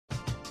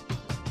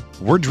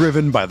We're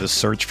driven by the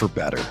search for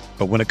better.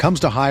 But when it comes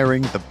to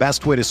hiring, the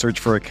best way to search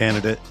for a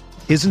candidate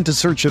isn't to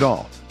search at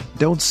all.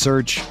 Don't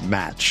search,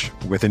 match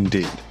with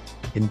Indeed.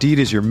 Indeed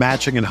is your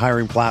matching and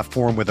hiring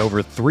platform with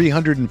over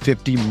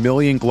 350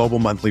 million global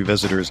monthly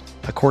visitors,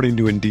 according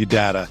to Indeed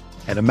data,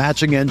 and a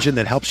matching engine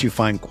that helps you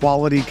find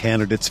quality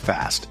candidates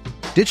fast.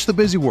 Ditch the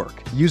busy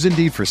work. Use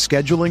Indeed for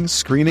scheduling,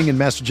 screening, and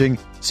messaging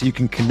so you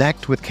can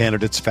connect with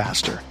candidates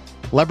faster.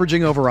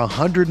 Leveraging over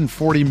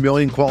 140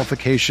 million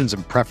qualifications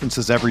and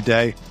preferences every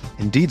day,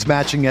 Indeed's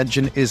matching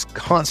engine is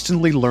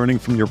constantly learning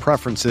from your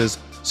preferences,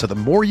 so the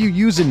more you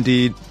use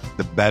Indeed,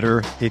 the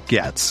better it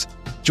gets.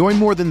 Join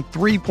more than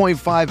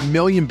 3.5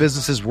 million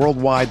businesses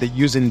worldwide that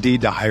use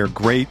Indeed to hire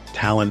great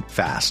talent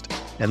fast.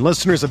 And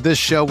listeners of this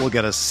show will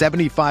get a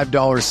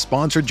 $75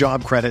 sponsored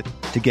job credit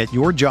to get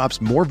your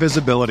jobs more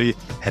visibility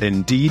at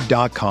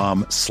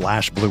Indeed.com/Blue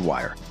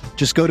Wire.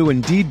 Just go to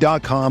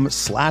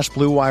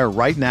Indeed.com/Blue Wire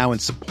right now and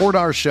support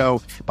our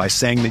show by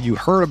saying that you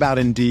heard about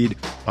Indeed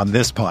on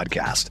this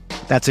podcast.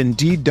 That's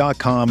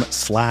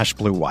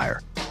Indeed.com/Blue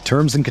Wire.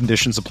 Terms and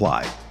conditions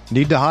apply.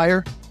 Need to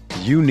hire?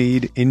 You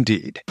need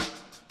Indeed.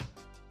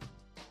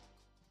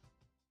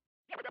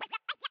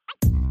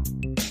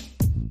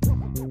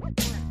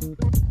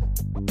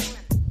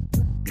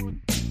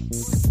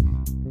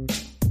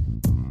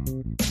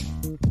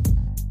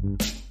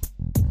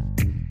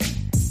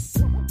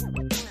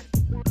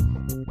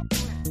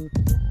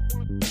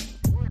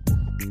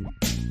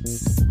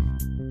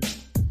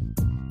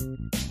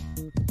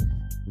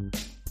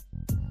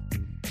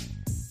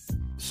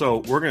 So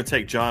we're going to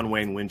take John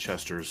Wayne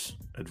Winchester's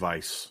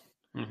advice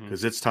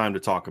because it's time to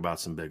talk about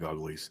some big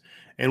uglies.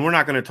 And we're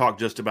not going to talk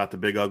just about the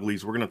big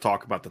uglies. We're going to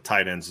talk about the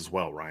tight ends as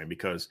well, Ryan,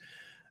 because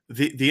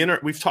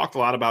we've talked a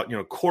lot about,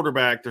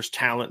 quarterback, there's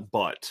talent,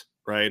 but,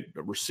 right?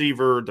 A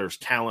receiver, there's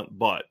talent,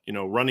 but,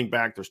 running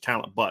back, there's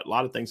talent, but. A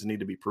lot of things that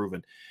need to be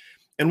proven.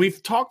 And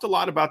we've talked a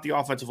lot about the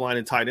offensive line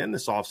and tight end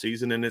this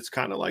offseason, and it's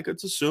kind of like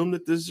it's assumed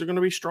that these are going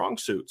to be strong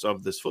suits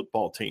of this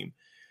football team.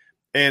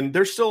 And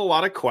there's still a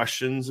lot of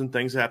questions and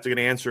things that have to get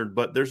answered,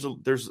 but there's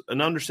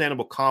an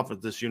understandable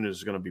confidence this unit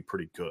is going to be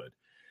pretty good.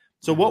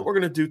 So what we're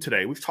going to do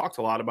today, we've talked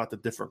a lot about the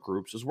different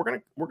groups, is we're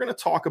going to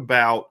talk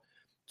about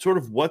sort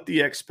of what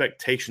the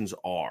expectations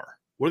are.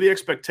 What are the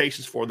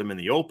expectations for them in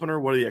the opener?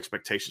 What are the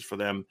expectations for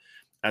them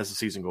as the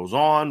season goes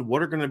on?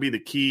 What are going to be the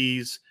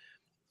keys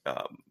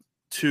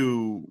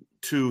to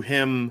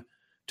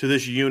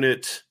this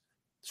unit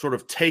sort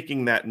of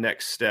taking that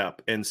next step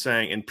and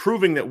saying and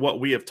proving that what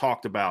we have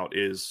talked about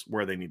is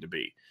where they need to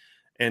be.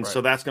 And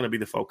so that's going to be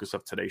the focus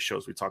of today's show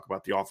as we talk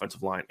about the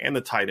offensive line and the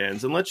tight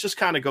ends. And let's just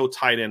kind of go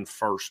tight end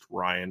first,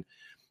 Ryan,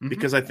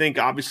 because I think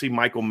obviously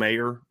Michael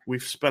Mayer,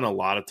 we've spent a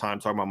lot of time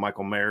talking about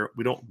Michael Mayer.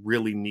 We don't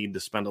really need to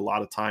spend a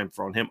lot of time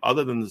on him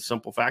other than the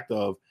simple fact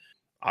of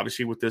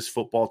obviously with this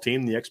football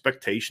team, the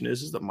expectation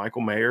is that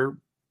Michael Mayer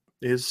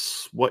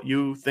is what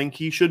you think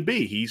he should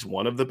be. He's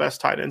one of the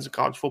best tight ends in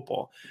college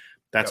football.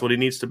 That's what he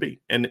needs to be.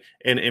 And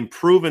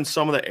improve in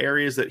some of the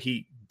areas that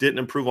he didn't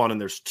improve on.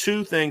 And there's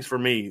two things for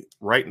me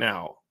right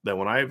now that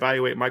when I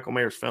evaluate Michael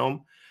Mayer's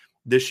film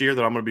this year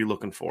that I'm going to be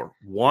looking for.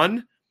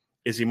 One,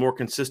 is he more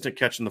consistent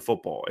catching the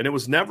football? And it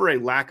was never a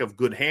lack of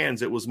good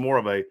hands. It was more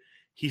of it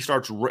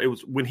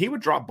was when he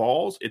would drop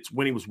balls, it's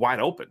when he was wide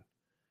open. I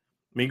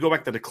mean, you go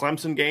back to the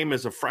Clemson game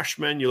as a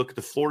freshman, you look at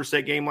the Florida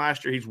State game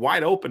last year, he's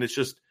wide open. It's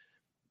just,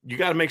 you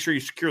got to make sure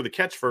you secure the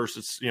catch first.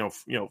 It's,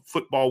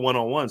 football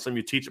 101, something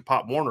you teach at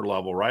Pop Warner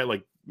level, right?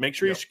 Like make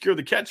sure you secure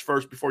the catch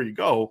first before you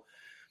go.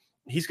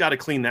 He's got to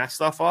clean that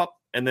stuff up,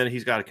 and then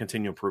he's got to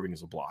continue improving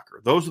as a blocker.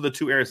 Those are the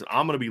two areas that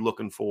I'm going to be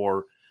looking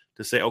for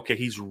to say, okay,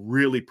 he's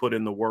really put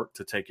in the work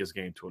to take his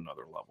game to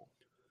another level.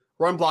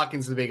 Run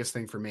blocking is the biggest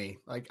thing for me.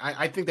 Like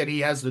I think that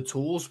he has the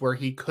tools where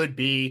he could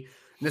be,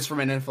 this from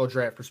an NFL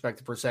draft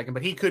perspective for a second,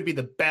 but he could be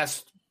the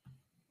best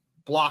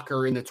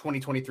blocker in the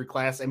 2023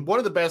 class and one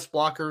of the best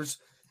blockers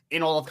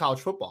in all of college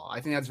football.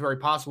 I think that's very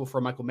possible for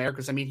Michael Mayer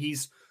because,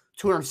 he's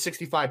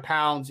 265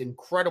 pounds,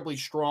 incredibly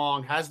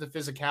strong, has the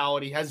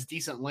physicality, has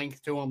decent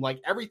length to him. Like,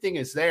 everything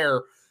is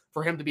there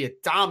for him to be a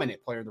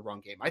dominant player in the run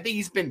game. I think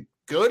he's been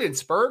good in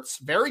spurts,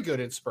 very good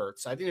in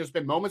spurts. I think there's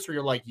been moments where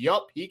you're like,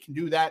 yup, he can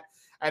do that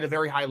at a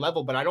very high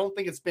level, but I don't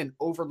think it's been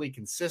overly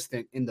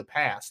consistent in the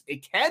past.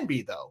 It can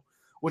be, though,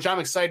 which I'm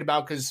excited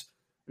about because,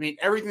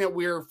 everything that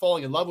we're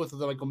falling in love with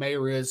Michael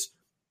Mayer is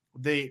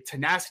the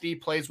tenacity he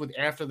plays with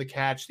after the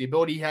catch, the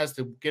ability he has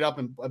to get up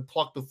and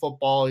pluck the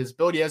football, his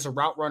ability as a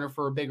route runner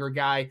for a bigger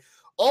guy.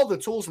 All the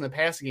tools in the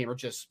passing game are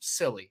just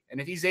silly.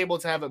 And if he's able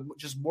to have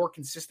just more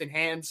consistent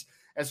hands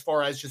as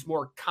far as just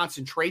more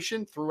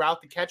concentration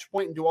throughout the catch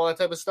point and do all that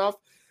type of stuff,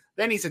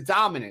 then he's a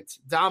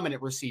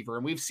dominant receiver.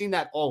 And we've seen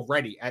that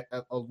already at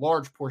a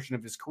large portion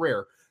of his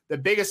career. The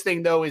biggest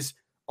thing, though, is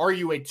are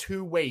you a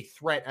two-way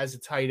threat as a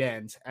tight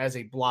end, as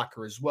a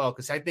blocker as well?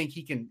 Because I think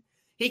he can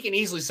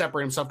easily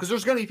separate himself because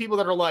there's going to be people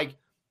that are like,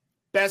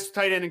 best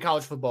tight end in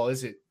college football.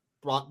 Is it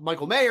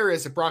Michael Mayer?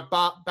 Is it Brock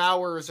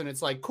Bowers? And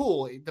it's like,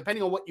 cool.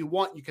 Depending on what you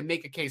want, you can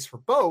make a case for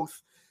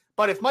both.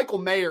 But if Michael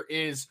Mayer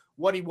is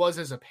what he was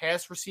as a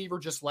pass receiver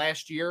just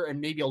last year and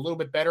maybe a little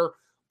bit better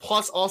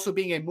plus also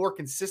being a more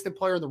consistent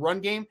player in the run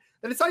game,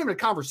 then it's not even a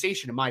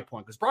conversation in my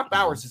point, because Brock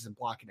Bowers isn't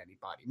blocking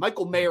anybody.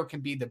 Michael Mayer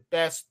can be the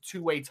best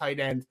two-way tight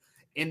end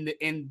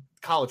in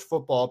college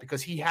football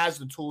because he has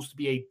the tools to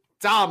be a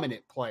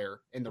dominant player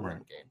in the run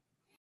game.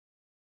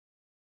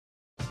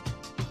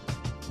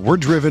 We're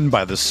driven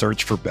by the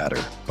search for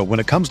better. But when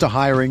it comes to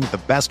hiring,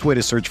 the best way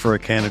to search for a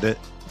candidate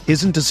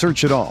isn't to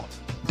search at all.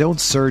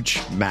 Don't search,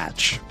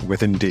 match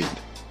with Indeed.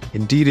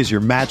 Indeed is your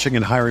matching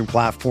and hiring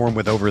platform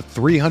with over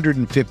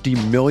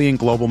 350 million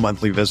global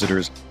monthly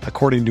visitors,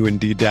 according to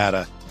Indeed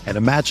data, and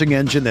a matching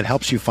engine that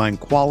helps you find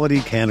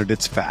quality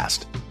candidates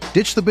fast.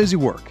 Ditch the busy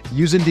work.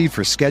 Use Indeed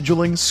for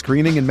scheduling,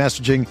 screening, and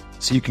messaging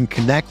so you can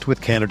connect with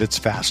candidates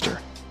faster.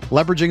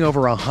 Leveraging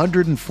over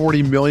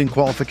 140 million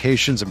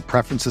qualifications and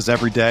preferences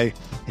every day,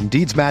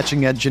 Indeed's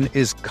matching engine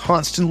is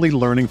constantly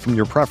learning from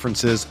your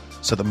preferences,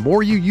 so the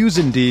more you use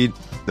Indeed,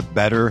 the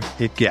better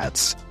it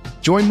gets.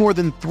 Join more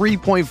than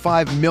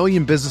 3.5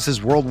 million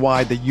businesses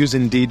worldwide that use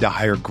Indeed to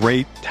hire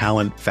great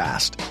talent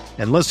fast.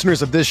 And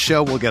listeners of this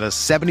show will get a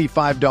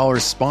 $75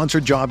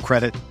 sponsored job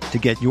credit to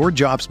get your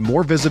jobs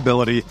more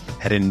visibility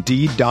at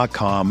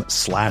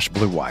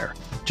Indeed.com/Blue Wire.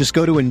 Just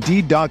go to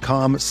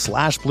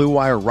Indeed.com/Blue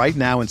Wire right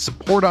now and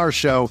support our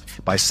show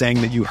by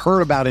saying that you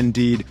heard about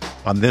Indeed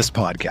on this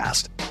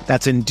podcast.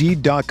 That's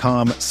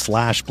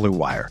Indeed.com/Blue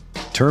Wire.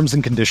 Terms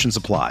and conditions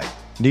apply.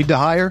 Need to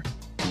hire?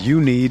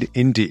 You need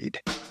Indeed.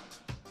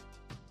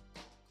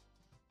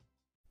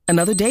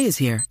 Another day is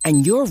here,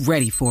 and you're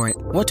ready for it.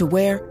 What to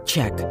wear?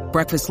 Check.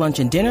 Breakfast, lunch,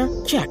 and dinner?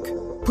 Check.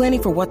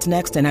 Planning for what's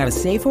next and how to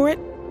save for it?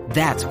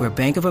 That's where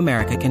Bank of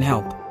America can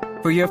help.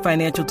 For your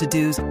financial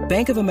to-dos,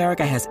 Bank of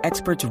America has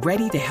experts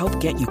ready to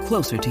help get you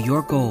closer to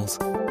your goals.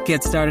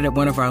 Get started at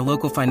one of our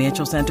local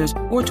financial centers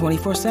or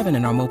 24/7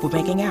 in our mobile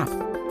banking app.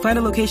 Find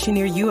a location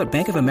near you at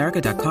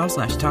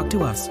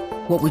bankofamerica.com/talktous.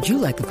 What would you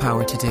like the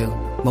power to do?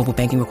 Mobile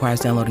banking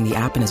requires downloading the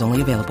app and is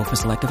only available for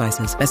select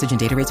devices. Message and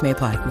data rates may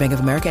apply. Bank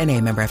of America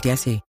NA, member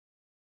FDIC.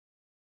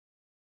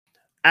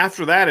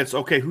 After that, it's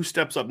okay, who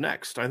steps up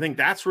next? I think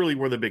that's really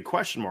where the big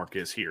question mark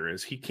is here,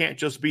 is he can't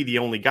just be the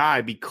only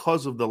guy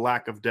because of the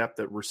lack of depth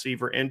at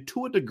receiver and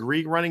to a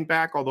degree running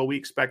back, although we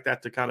expect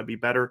that to kind of be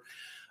better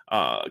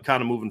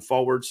kind of moving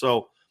forward.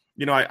 So,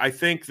 I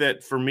think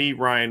that for me,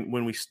 Ryan,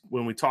 when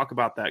we talk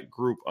about that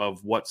group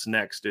of what's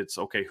next, it's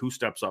okay, who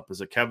steps up?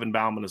 Is it Kevin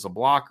Bauman as a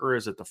blocker?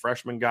 Is it the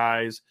freshman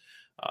guys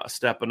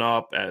stepping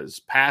up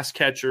as pass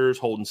catchers?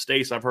 Holden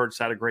Stace, I've heard, has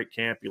had a great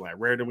camp. Eli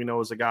Raridon, we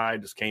know, is a guy.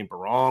 Does Kane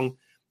Barong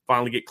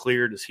finally get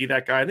cleared? Is he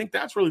that guy? I think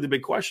that's really the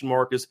big question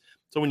mark. Is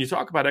so when you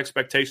talk about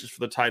expectations for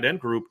the tight end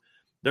group,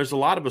 there's a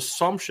lot of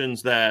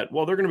assumptions that,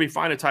 well, they're going to be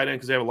fine at tight end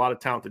because they have a lot of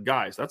talented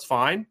guys. That's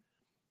fine.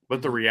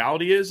 But the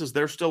reality is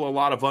there's still a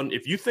lot of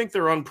if you think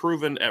they're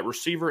unproven at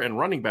receiver and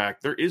running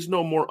back, there is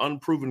no more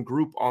unproven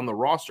group on the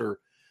roster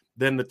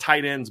than the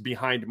tight ends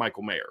behind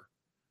Michael Mayer.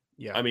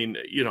 Yeah. I mean,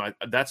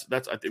 that's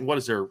I think, what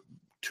is there,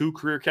 2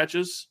 career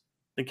catches?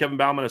 I think Kevin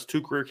Bauman has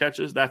 2 career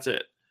catches. That's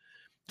it.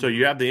 So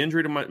you have the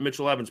injury to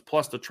Mitchell Evans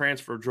plus the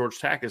transfer of George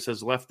Takis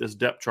has left this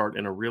depth chart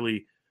in a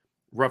really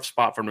rough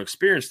spot from an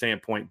experience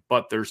standpoint,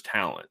 but there's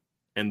talent.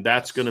 And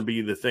that's going to be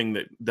the thing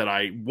that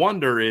I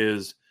wonder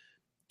is,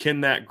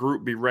 can that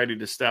group be ready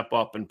to step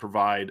up and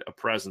provide a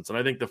presence? And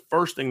I think the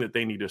first thing that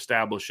they need to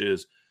establish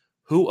is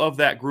who of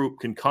that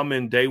group can come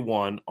in day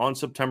one on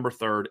September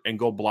 3rd and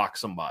go block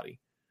somebody.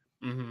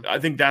 Mm-hmm. I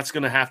think that's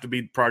going to have to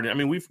be priority. I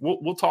mean,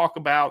 we'll talk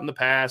about in the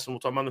past and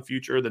we'll talk about in the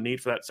future, the need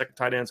for that second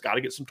tight end's got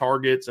to get some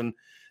targets. And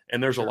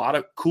there's a lot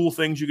of cool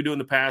things you can do in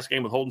the pass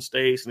game with Holden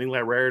Stace and Eli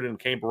Raridon and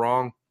Kane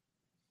Barong.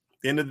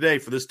 At the end of the day,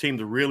 for this team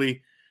to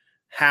really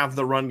have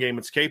the run game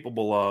it's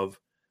capable of,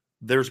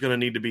 there's going to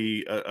need to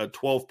be a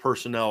 12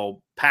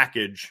 personnel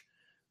package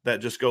that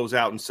just goes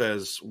out and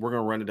says, we're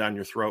going to run it down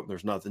your throat and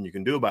there's nothing you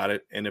can do about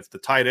it. And if the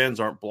tight ends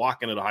aren't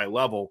blocking at a high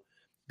level,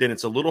 then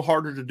it's a little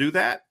harder to do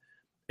that.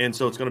 And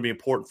so it's going to be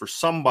important for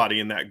somebody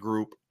in that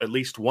group, at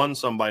least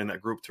somebody in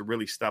that group, to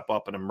really step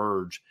up and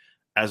emerge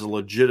as a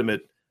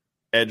legitimate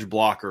edge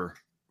blocker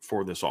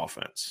for this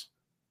offense.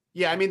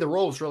 Yeah, I mean, the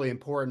role is really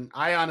important.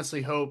 I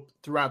honestly hope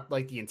throughout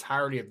the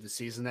entirety of the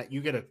season that you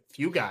get a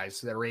few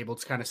guys that are able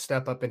to kind of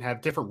step up and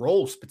have different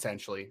roles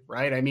potentially,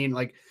 right? I mean,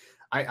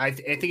 I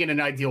think in an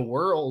ideal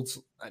world,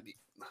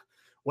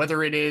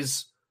 whether it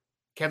is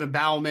Kevin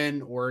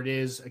Bauman or it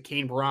is a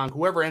Kane Barong,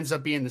 whoever ends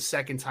up being the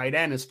second tight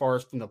end as far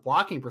as from the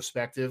blocking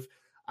perspective,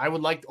 I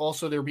would like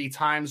also there be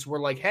times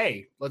where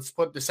hey, let's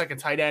put the second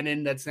tight end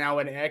in that's now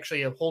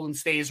actually a Holden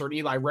Stays or an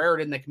Eli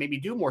Raridon that can maybe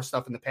do more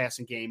stuff in the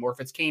passing game, or if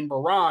it's Kane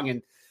Barong.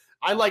 And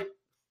I like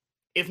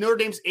if Notre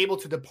Dame's able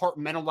to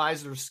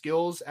departmentalize their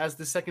skills as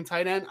the second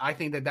tight end, I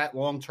think that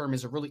long-term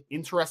is a really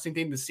interesting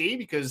thing to see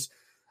because,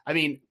 I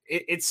mean,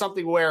 it's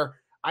something where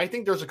I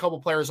think there's a couple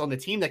players on the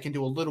team that can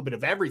do a little bit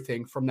of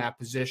everything from that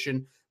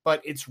position,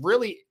 but it's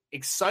really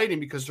exciting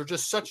because they're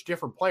just such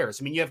different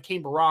players. I mean, you have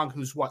Kane Barong,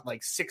 who's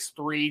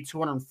 6'3",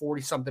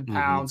 240 something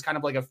pounds, kind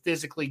of like a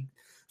physically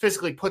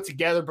put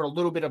together, but a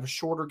little bit of a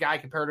shorter guy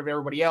compared to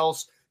everybody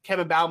else.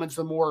 Kevin Bauman's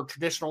the more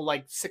traditional,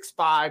 like 6'5",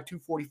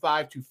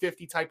 245,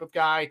 250 type of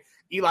guy.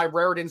 Eli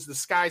Raridan's the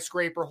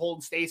skyscraper.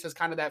 Holden Stace has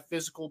kind of that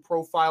physical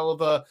profile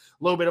of a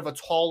little bit of a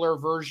taller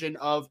version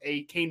of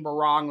a Kane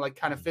Morong, like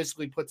kind of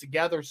physically put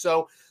together.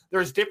 So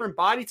there's different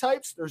body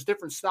types, there's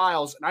different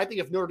styles. And I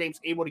think if Notre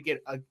Dame's able to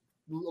get a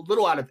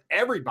little out of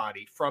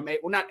everybody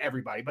not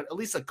everybody, but at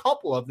least a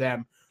couple of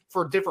them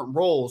for different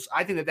roles,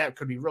 I think that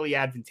could be really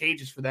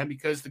advantageous for them,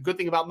 because the good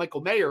thing about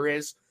Michael Mayer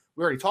is,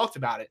 we already talked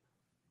about it,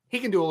 he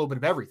can do a little bit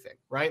of everything,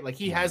 right? Like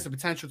he has the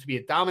potential to be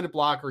a dominant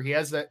blocker. He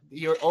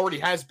already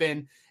has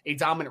been a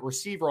dominant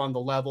receiver on the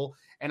level.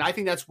 And I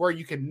think that's where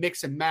you can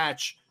mix and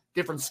match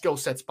different skill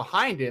sets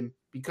behind him,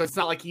 because it's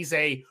not like he's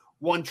a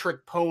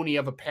one-trick pony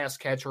of a pass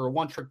catcher or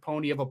one-trick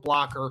pony of a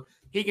blocker.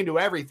 He can do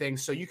everything,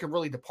 so you can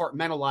really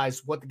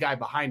departmentalize what the guy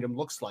behind him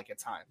looks like at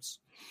times.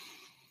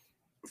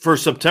 For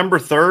September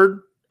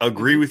 3rd,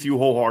 agree with you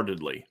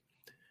wholeheartedly.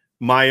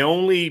 My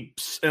only,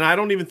 and I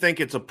don't even think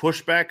it's a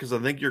pushback, because I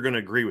think you're going to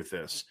agree with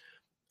this,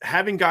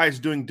 having guys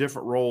doing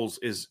different roles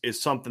is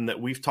something that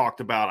we've talked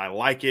about. I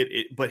like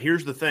it, but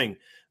here's the thing.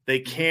 They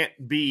can't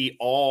be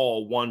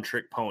all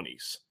one-trick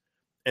ponies.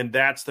 And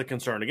that's the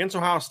concern. Against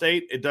Ohio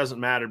State, it doesn't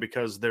matter,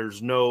 because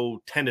there's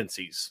no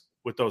tendencies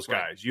with those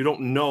guys. Right. You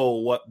don't know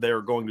what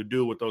they're going to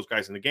do with those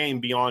guys in the game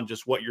beyond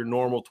just what your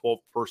normal 12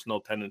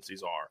 personnel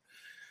tendencies are.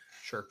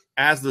 Sure.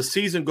 As the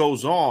season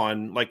goes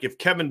on, like if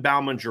Kevin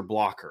Bauman's your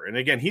blocker, and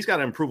again, he's got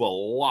to improve a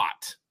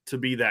lot to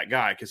be that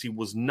guy, because he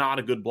was not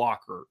a good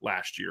blocker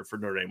last year for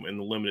Notre Dame in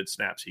the limited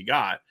snaps he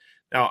got.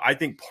 Now, I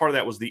think part of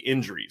that was the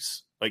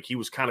injuries. Like he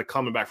was kind of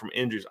coming back from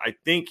injuries. I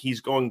think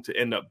he's going to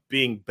end up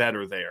being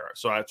better there.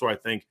 So that's what I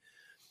think.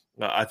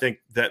 I think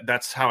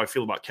that's how I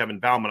feel about Kevin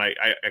Bauman. I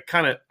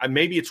kind of,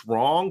 maybe it's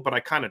wrong, but I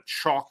kind of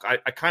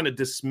I kind of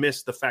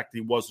dismissed the fact that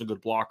he wasn't a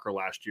good blocker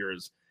last year,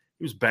 as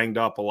he was banged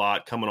up a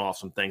lot, coming off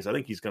some things. I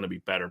think he's going to be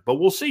better, but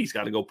we'll see. He's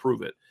got to go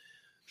prove it.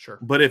 Sure.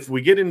 But if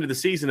we get into the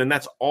season and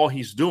that's all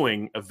he's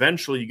doing,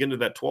 eventually you get into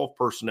that 12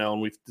 personnel,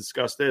 and we've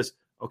discussed this.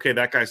 Okay,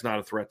 that guy's not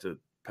a threat to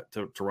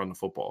run the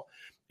football.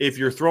 If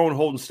you're throwing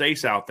Holden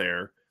Stace out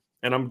there,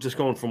 and I'm just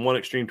going from one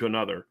extreme to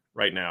another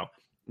right now,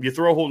 you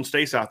throw Holden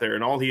Stace out there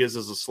and all he is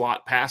a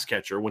slot pass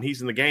catcher. When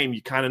he's in the game,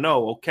 you kind of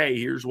know, okay,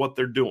 here's what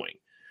they're doing.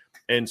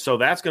 And so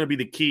that's going to be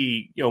the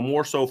key,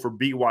 more so for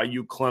BYU,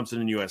 Clemson,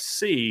 and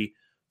USC.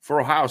 For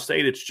Ohio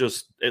State, it's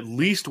just at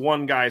least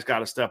one guy's got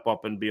to step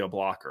up and be a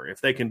blocker. If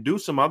they can do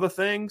some other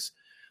things,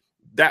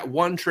 that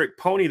one-trick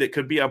pony that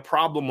could be a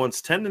problem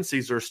once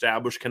tendencies are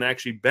established can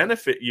actually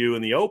benefit you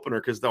in the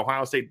opener, because the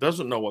Ohio State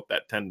doesn't know what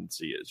that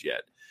tendency is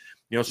yet.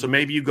 So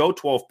maybe you go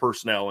 12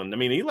 personnel. And, I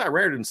mean, Eli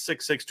Raridan's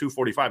 6'6",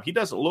 245. He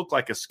doesn't look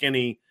like a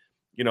skinny,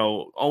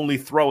 only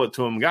throw it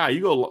to him guy.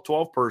 You go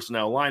 12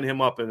 personnel, line him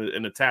up in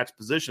an attached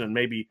position, and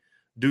maybe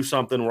do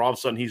something where all of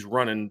a sudden he's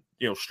running,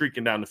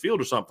 streaking down the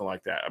field or something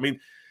like that. I mean,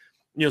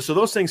 so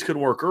those things could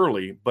work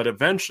early, but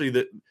eventually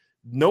they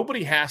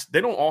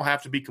don't all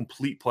have to be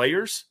complete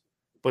players,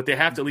 but they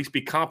have to at least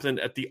be competent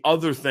at the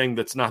other thing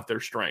that's not their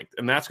strength.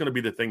 And that's going to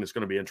be the thing that's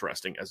going to be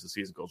interesting as the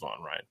season goes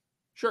on, Ryan.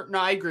 Sure. No,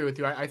 I agree with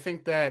you. I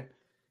think that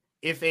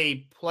if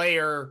a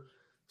player,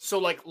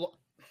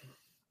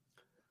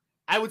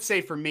 I would say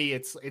for me,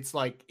 it's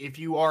like if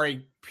you are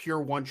a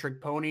pure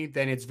one-trick pony,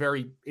 then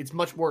it's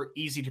much more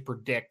easy to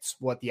predict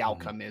what the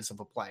outcome is of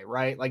a play,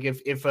 right? Like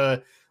if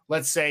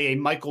let's say a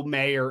Michael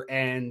Mayer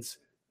and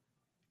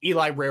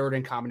Eli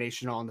Raridan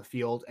combination on the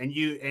field,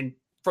 and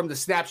from the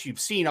snaps you've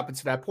seen up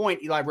until that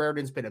point, Eli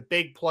Raridan's been a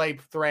big play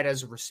threat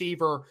as a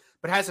receiver,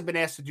 but hasn't been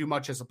asked to do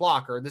much as a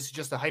blocker. This is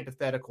just a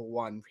hypothetical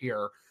one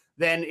here.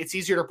 Then it's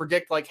easier to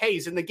predict, like, hey,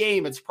 he's in the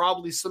game. It's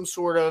probably some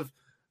sort of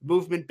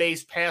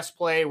movement-based pass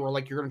play where,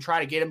 like, you're going to try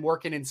to get him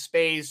working in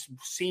space,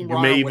 seam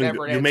run, or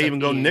whatever. You may even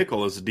go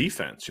nickel as a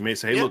defense. You may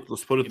say, hey, look,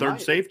 let's put a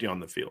third safety on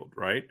the field,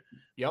 right?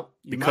 Yep.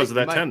 Because of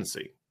that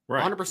tendency.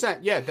 Right. 100%.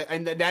 Yeah.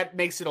 And that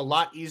makes it a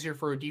lot easier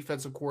for a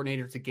defensive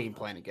coordinator to game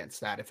plan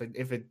against that.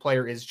 If a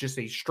player is just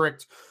a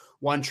strict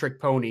one-trick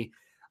pony,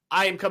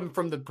 I am coming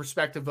from the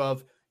perspective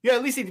of, you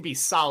at least need to be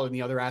solid in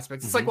the other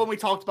aspects. It's like when we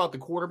talked about the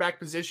quarterback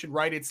position,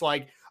 right? It's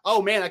like,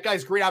 oh man, that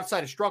guy's great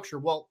outside of structure.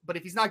 Well, but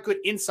if he's not good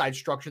inside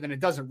structure, then it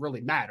doesn't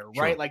really matter,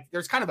 right? Sure. Like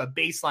there's kind of a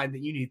baseline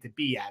that you need to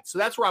be at. So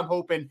that's where I'm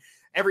hoping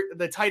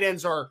the tight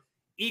ends are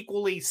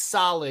equally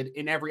solid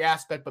in every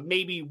aspect, but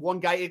maybe one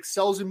guy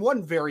excels in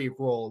one very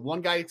role,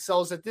 one guy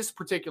excels at this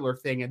particular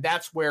thing. And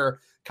that's where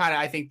kind of,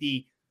 I think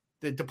the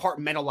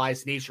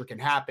departmentalized nature can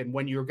happen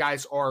when your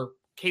guys are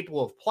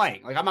capable of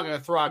playing. Like I'm not going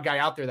to throw a guy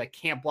out there that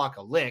can't block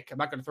a lick. I'm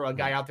not going to throw a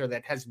guy out there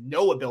that has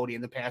no ability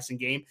in the passing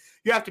game.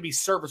 You have to be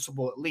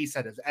serviceable at least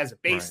as a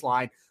baseline.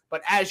 Right.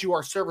 But as you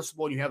are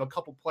serviceable and you have a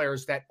couple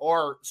players that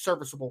are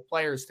serviceable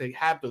players to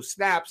have those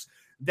snaps,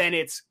 then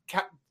it's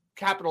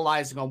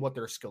capitalizing on what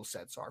their skill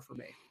sets are for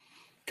me.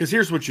 Because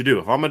here's what you do.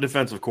 If I'm a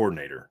defensive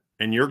coordinator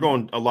and you're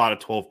going a lot of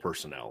 12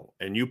 personnel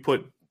and you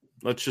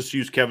let's just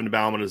use Kevin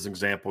Bauman as an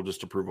example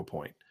just to prove a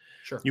point.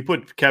 Sure. You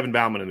put Kevin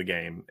Bauman in the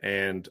game,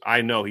 and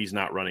I know he's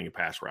not running a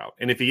pass route.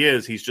 And if he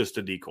is, he's just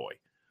a decoy.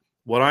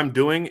 What I'm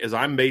doing is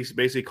I'm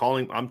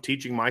basically I'm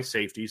teaching my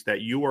safeties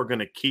that you are going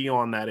to key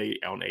on that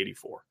on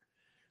 84.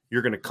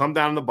 You're going to come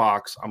down in the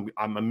box.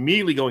 I'm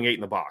immediately going 8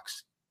 in the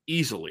box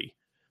easily.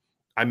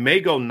 I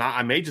may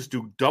just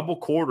do double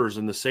quarters,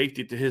 and the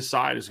safety to his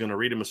side is going to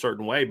read him a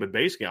certain way. But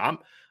basically,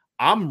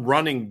 I'm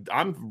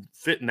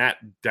fitting that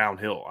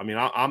downhill. I mean,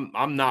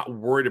 I'm not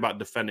worried about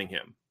defending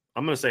him.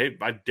 I'm going to say, hey,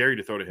 I dare you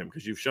to throw to him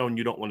because you've shown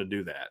you don't want to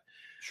do that.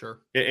 Sure.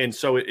 And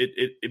so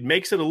it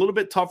makes it a little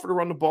bit tougher to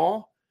run the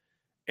ball.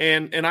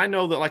 And I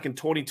know that like in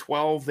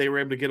 2012, they were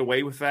able to get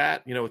away with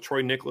that. You know, with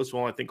Troy Nicholas,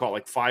 I think caught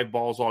like 5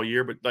 balls all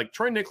year. But like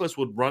Troy Nicholas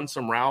would run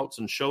some routes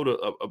and showed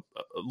a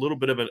little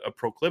bit of a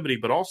proclivity.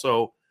 But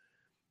also,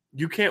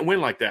 you can't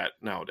win like that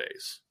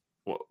nowadays.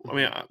 Well, I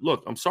mean,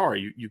 look, I'm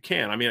sorry, you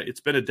can. I mean, it's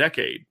been a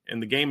decade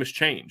and the game has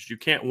changed. You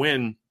can't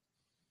win.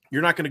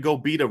 You're not going to go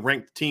beat a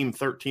ranked team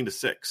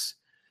 13-6.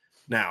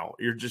 Now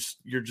you're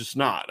just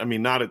not. I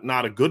mean,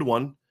 not a good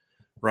one,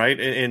 right?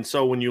 And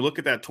so when you look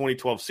at that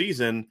 2012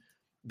 season,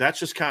 that's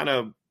just kind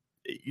of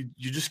you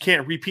just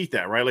can't repeat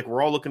that, right? Like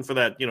we're all looking for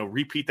that,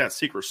 repeat that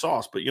secret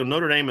sauce. But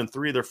Notre Dame in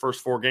 3 of their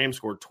first 4 games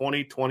scored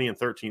 20, 20, and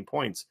 13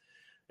 points.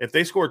 If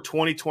they scored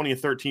 20, 20, and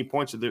 13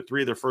 points in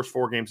 3 of their first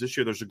 4 games this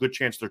year, there's a good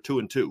chance they're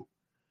 2-2.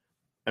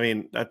 I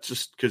mean, that's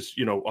just because,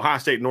 Ohio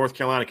State and North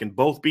Carolina can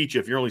both beat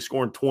you if you're only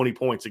scoring 20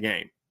 points a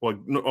game. Well,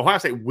 Ohio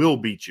State will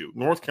beat you.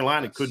 North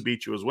Carolina could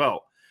beat you as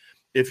well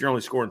if you're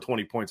only scoring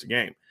 20 points a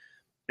game.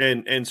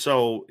 And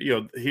so,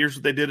 here's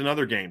what they did in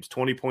other games.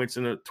 20 points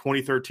in a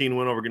 2013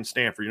 win over against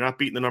Stanford. You're not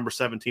beating the number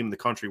 7 team in the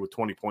country with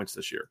 20 points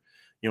this year.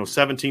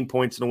 17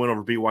 points in a win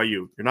over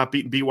BYU. You're not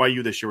beating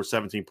BYU this year with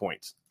 17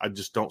 points. I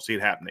just don't see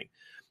it happening.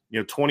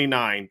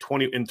 29,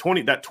 20, and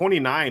 20. That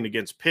 29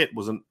 against Pitt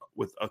was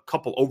with a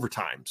couple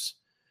overtimes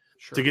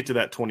to get to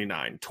that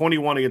 29.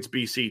 21 against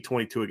BC,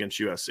 22 against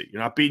USC.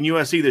 You're not beating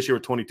USC this year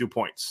with 22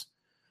 points.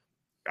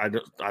 I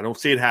don't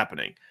see it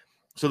happening.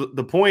 So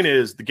the point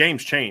is the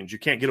game's changed. You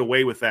can't get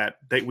away with that.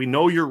 We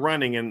know you're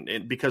running,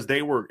 and because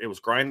it was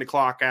grinding the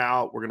clock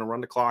out. We're going to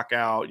run the clock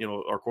out.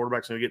 Our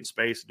quarterback's going to get in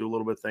space, do a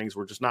little bit of things.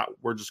 We're just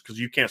because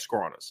you can't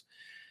score on us.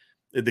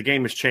 The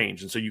game has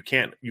changed, and so you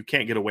can't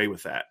get away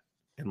with that,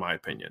 in my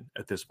opinion,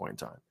 at this point in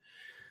time.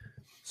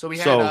 So we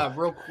had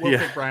real quick,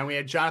 Brian. We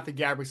had Jonathan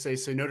Gabrick say,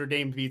 "So Notre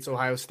Dame beats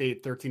Ohio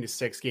State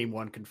 13-6, game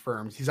 1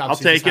 confirmed." He's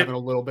obviously just having a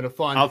little bit of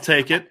fun. I'll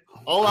take it.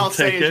 All I'll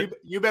say is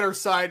you better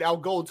sign Al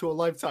Gold to a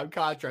lifetime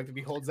contract if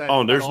he holds that.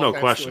 Oh, there's no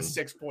question.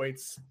 6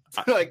 points.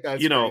 Like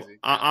that's crazy.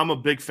 I'm a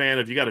big fan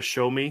of you got to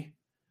show me.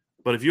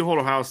 But if you hold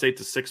Ohio State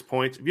to 6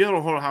 points, if you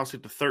hold Ohio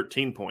State to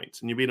 13 points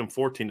and you beat them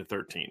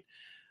 14-13.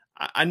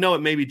 I know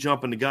it may be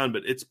jumping the gun,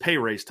 but it's pay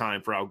raise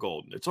time for Al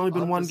Golden. It's only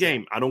been 1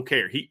 game. I don't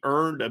care. He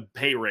earned a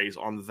pay raise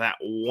on that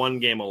 1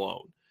 game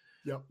alone.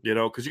 Yep.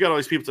 Because you got all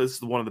these people say this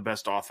is one of the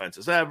best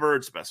offenses ever.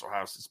 It's best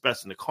Ohio State's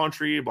best in the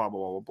country, blah, blah,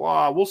 blah, blah,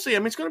 blah. We'll see. I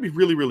mean, it's going to be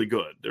really, really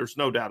good. There's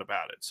no doubt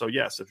about it. So,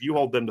 yes, if you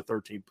hold them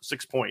to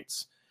 6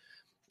 points,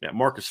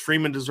 Marcus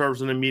Freeman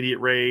deserves an immediate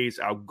raise.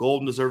 Al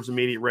Golden deserves an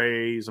immediate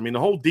raise. I mean,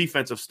 the whole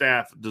defensive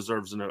staff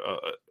deserves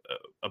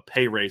a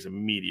pay raise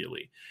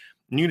immediately.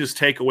 And you just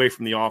take away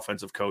from the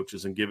offensive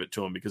coaches and give it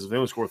to them because if they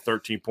only score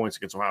 13 points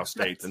against Ohio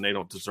State, then they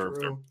don't deserve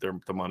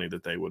the money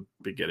that they would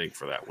be getting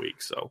for that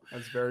week. So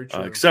that's very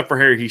true. Except for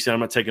Harry Hiestand,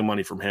 I'm not taking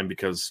money from him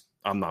because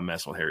I'm not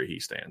messing with Harry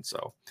Hiestand.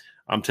 So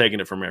I'm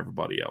taking it from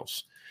everybody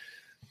else.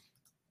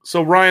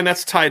 So Ryan,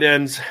 that's tight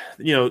ends.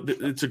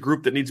 It's a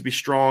group that needs to be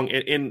strong.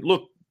 And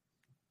look,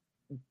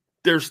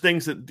 there's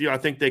things that I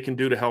think they can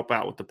do to help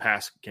out with the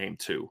pass game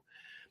too.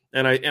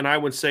 And I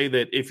would say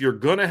that if you're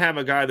going to have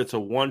a guy that's a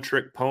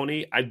one-trick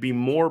pony, I'd be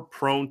more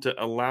prone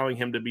to allowing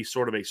him to be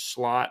sort of a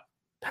slot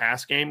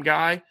pass game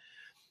guy.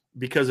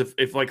 Because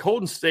if like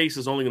Holden Stace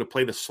is only going to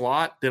play the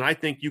slot, then I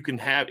think you can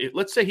have it.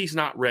 Let's say he's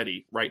not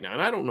ready right now.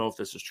 And I don't know if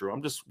this is true.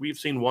 We've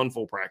seen 1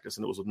 full practice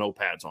and it was with no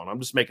pads on. I'm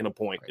just making a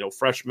point,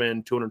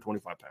 freshman,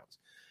 225 pounds.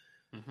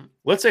 Mm-hmm.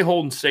 Let's say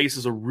Holden Stace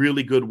is a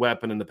really good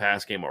weapon in the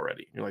pass game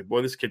already. You're like,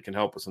 boy, this kid can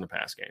help us in the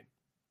pass game.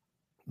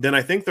 Then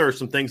I think there are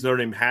some things Notre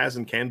Dame has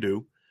and can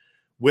do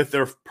with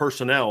their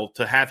personnel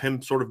to have him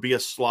sort of be a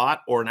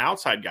slot or an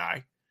outside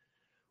guy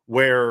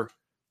where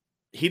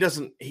he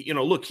doesn't,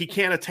 he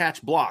can't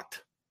attach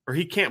blocked or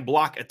he can't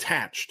block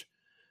attached.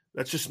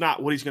 That's just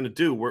not what he's going to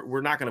do.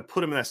 We're not going to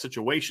put him in that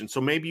situation. So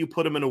maybe you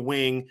put him in a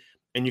wing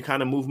and you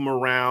kind of move him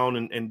around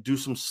and do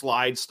some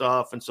slide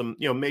stuff and some,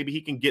 maybe he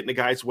can get in the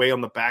guy's way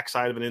on the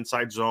backside of an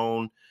inside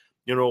zone,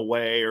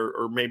 away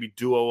or maybe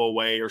duo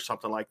away or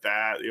something like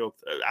that,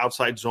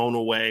 outside zone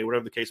away,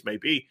 whatever the case may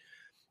be.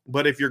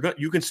 But if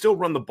you can still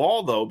run the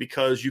ball though,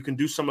 because you can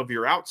do some of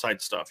your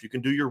outside stuff. You can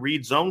do your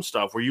read zone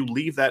stuff where you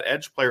leave that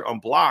edge player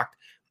unblocked,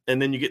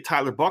 and then you get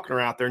Tyler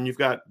Buckner out there, and you've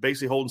got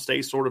basically Holden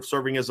Stace sort of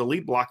serving as a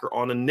lead blocker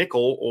on a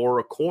nickel or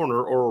a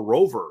corner or a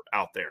rover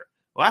out there.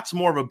 Well, that's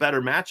more of a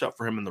better matchup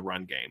for him in the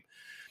run game.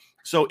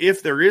 So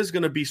if there is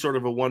going to be sort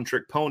of a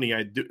one-trick pony,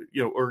 I do,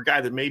 or a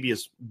guy that maybe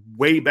is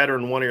way better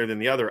in one area than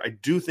the other, I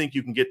do think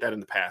you can get that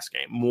in the pass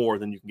game more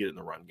than you can get in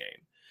the run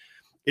game.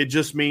 It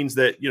just means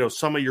that,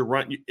 some of your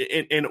run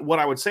 – and what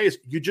I would say is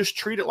you just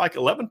treat it like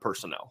 11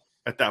 personnel.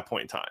 at that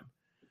point in time.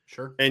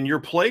 Sure. And your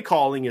play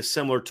calling is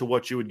similar to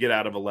what you would get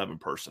out of 11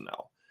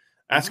 personnel.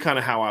 That's kind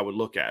of how I would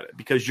look at it,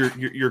 because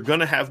you're going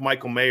to have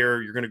Michael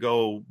Mayer. You're going to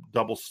go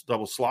double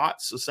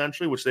slots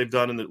essentially, which they've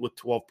done with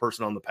 12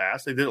 personnel in the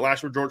past. They did it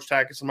last year with George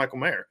Takis and Michael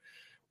Mayer,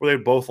 where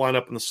they both line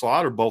up in the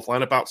slot or both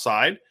line up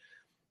outside,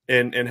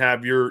 and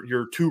have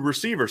your two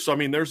receivers. So I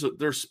mean,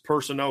 there's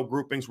personnel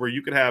groupings where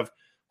you could have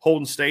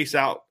Holden Stace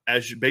out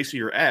as basically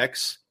your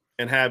X,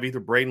 and have either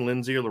Braden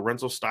Lindsey or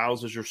Lorenzo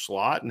Styles as your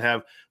slot, and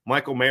have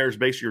Michael Mayer as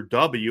basically your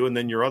W, and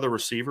then your other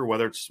receiver,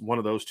 whether it's one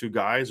of those two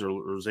guys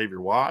or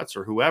Xavier Watts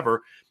or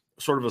whoever,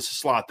 sort of a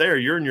slot there.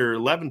 You're in your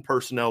 11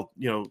 personnel,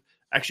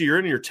 actually you're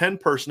in your 10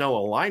 personnel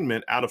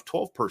alignment out of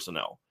 12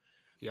 personnel.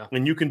 Yeah.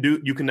 And you can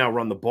now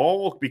run the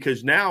ball,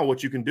 because now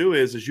what you can do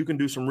is you can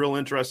do some real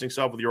interesting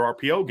stuff with your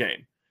RPO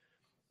game.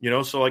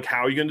 So like,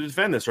 how are you going to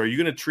defend this? Are you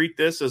going to treat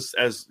this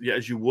as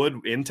you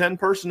would in 10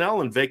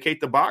 personnel and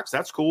vacate the box?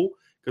 That's cool,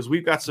 because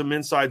we've got some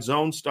inside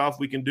zone stuff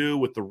we can do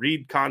with the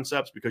read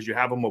concepts, because you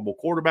have a mobile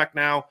quarterback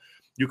now.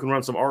 You can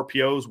run some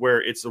RPOs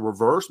where it's the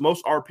reverse.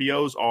 Most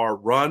RPOs are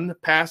run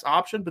pass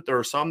option, but there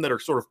are some that are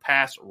sort of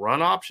pass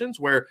run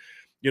options where,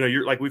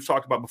 you're like we've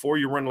talked about before,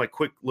 you run like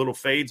quick little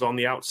fades on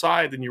the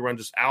outside, then you run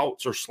just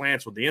outs or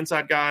slants with the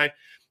inside guy.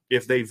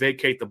 If they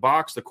vacate the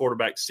box, the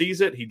quarterback sees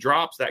it, he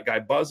drops, that guy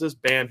buzzes,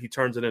 bam, he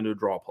turns it into a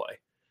draw play.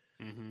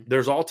 Mm-hmm.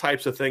 There's all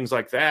types of things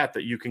like that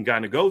you can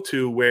kind of go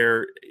to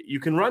where you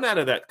can run out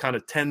of that kind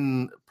of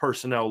 10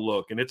 personnel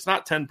look. And it's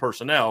not 10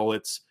 personnel,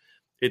 it's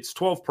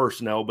 12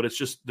 personnel, but it's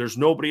just there's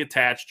nobody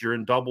attached. You're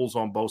in doubles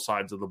on both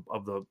sides of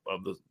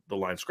the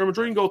line of scrimmage,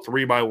 or you can go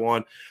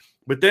 3-by-1.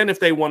 But then if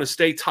they want to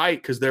stay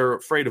tight because they're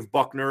afraid of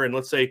Buckner, and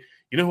let's say,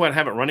 who I'd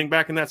have it running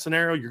back in that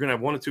scenario, you're going to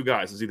have one of two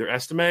guys. It's either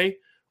Estime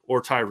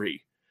or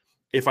Tyree.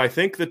 If I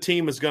think the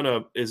team is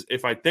going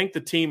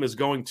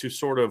to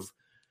sort of,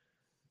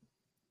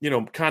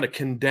 kind of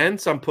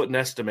condense, I'm putting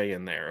Estime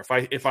in there.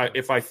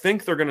 If I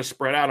think they're going to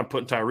spread out, I'm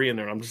putting Tyree in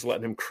there. I'm just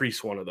letting him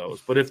crease one of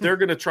those. But if they're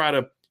going to try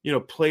to,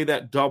 play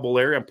that double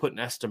area, I'm putting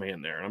Estime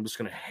in there, and I'm just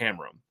going to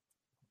hammer them.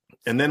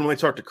 And then when they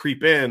start to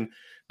creep in,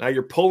 now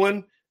you're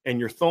pulling and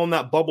you're throwing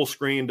that bubble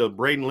screen to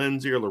Braden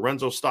Lindsey or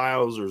Lorenzo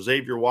Styles or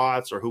Xavier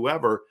Watts or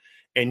whoever,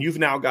 and you've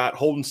now got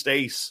Holden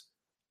Stace,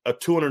 a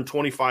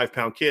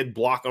 225-pound kid,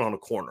 blocking on a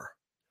corner.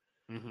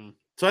 Mm-hmm.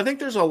 So I think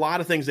there's a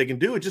lot of things they can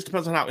do. It just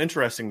depends on how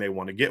interesting they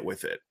want to get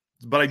with it.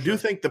 But I do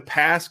think the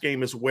pass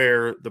game is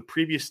where the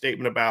previous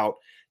statement about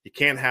you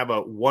can't have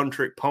a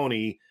one-trick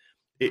pony,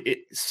 it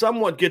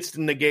somewhat gets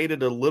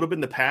negated a little bit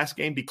in the pass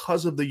game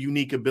because of the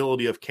unique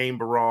ability of Kane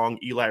Barong,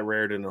 Eli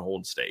Raridan, and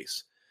Holden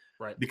Stace.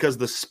 Right. Because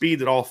the speed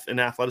that and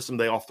athleticism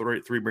they all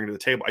three bring to the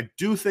table. I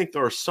do think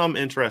there are some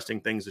interesting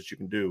things that you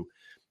can do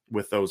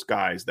with those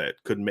guys that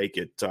could make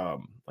it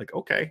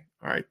okay,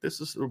 all right,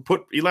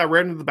 put Eli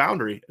Raridan to the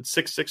boundary at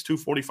 6'6",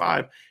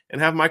 245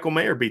 and have Michael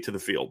Mayer beat to the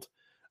field.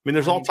 I mean,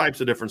 there's all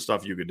types of different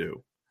stuff you could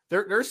do.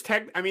 There's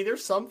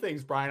some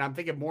things, Brian, I'm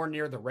thinking more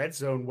near the red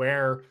zone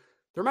where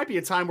there might be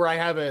a time where I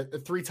have a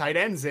 3 tight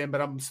ends in,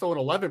 but I'm still in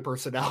 11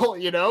 personnel,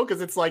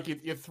 because it's like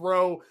you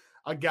throw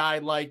a guy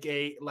like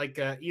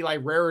Eli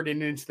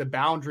Raridan into the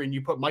boundary and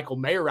you put Michael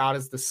Mayer out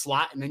as the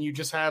slot, and then you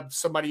just have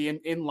somebody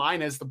in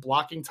line as the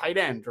blocking tight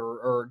end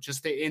or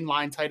just the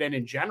inline tight end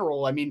in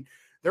general. I mean,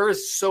 there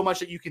is so much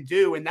that you can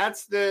do, and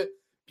that's the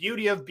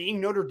beauty of being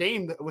Notre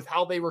Dame with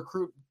how they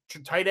recruit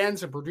tight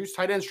ends and produce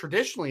tight ends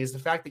traditionally, is the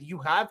fact that you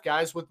have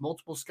guys with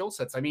multiple skill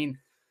sets. I mean,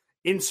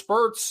 in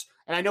spurts,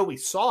 and I know we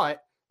saw it,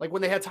 like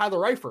when they had Tyler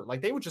Eifert,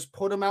 like they would just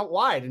put him out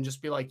wide and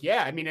just be like,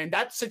 yeah, I mean, in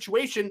that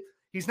situation,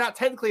 he's not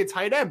technically a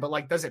tight end, but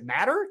like, does it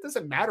matter? It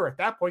doesn't matter at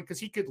that point because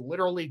he could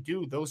literally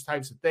do those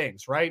types of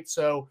things, right?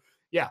 So,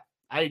 yeah,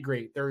 I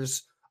agree.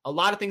 There's a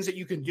lot of things that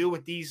you can do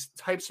with these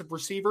types of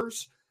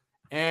receivers,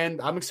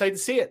 and I'm excited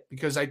to see it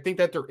because I think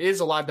that there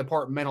is a lot of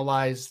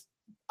departmentalized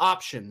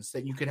options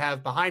that you could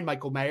have behind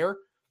Michael Mayer.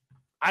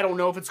 I don't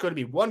know if it's going to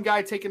be one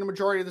guy taking the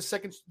majority of the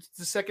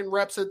second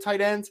reps at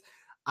tight ends.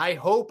 I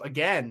hope,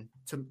 again,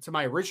 to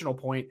my original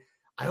point,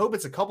 I hope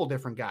it's a couple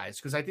different guys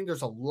because I think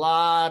there's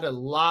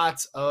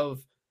lots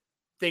of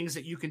things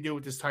that you can do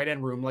with this tight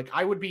end room. Like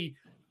I would be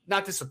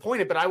not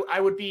disappointed, but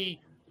I would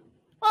be,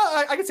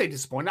 well, I could say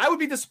disappointed. I would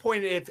be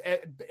disappointed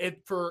if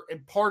for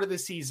part of the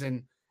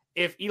season,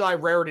 if Eli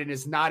Raridan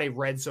is not a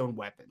red zone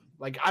weapon.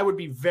 Like I would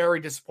be very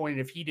disappointed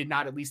if he did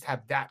not at least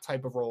have that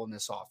type of role in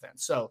this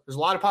offense. So there's a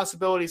lot of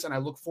possibilities, and I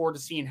look forward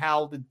to seeing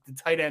how the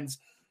tight ends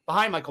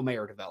behind Michael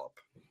Mayer develop.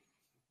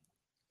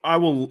 I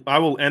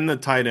will end the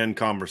tight end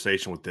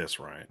conversation with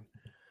this, Ryan.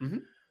 Mm-hmm.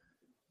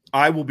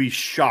 I will be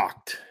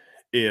shocked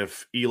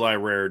if Eli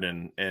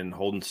Raridan and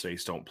Holden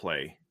Stace don't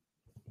play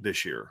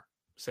this year.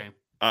 Same.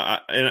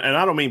 And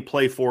I don't mean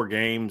play 4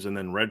 games and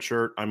then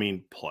redshirt. I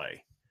mean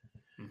play.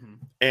 Mm-hmm.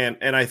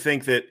 And I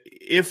think that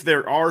if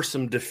there are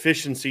some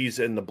deficiencies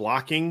in the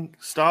blocking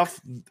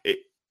stuff,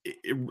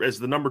 as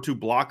the number 2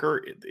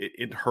 blocker,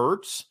 it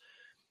hurts.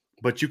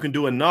 But you can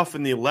do enough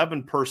in the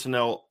 11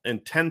 personnel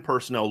and 10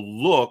 personnel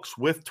looks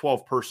with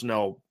 12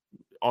 personnel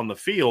on the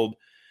field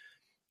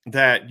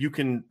that you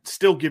can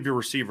still give your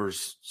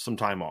receivers some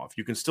time off.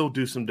 You can still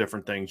do some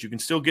different things. You can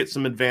still get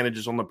some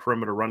advantages on the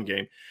perimeter run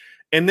game.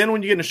 And then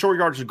when you get in a short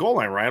yardage of goal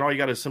line, right, all you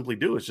got to simply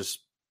do is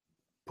just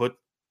put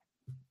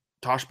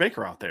Tosh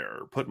Baker out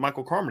there, or put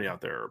Michael Carmody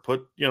out there, or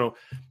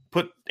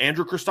put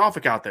Andrew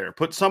Kristofic out there,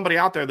 put somebody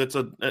out there that's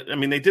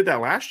they did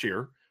that last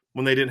year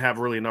when they didn't have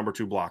really a number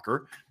 2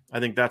 blocker. I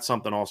think that's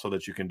something also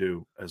that you can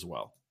do as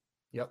well.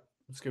 Yep.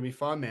 It's going to be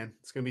fun, man.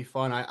 It's going to be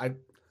fun. I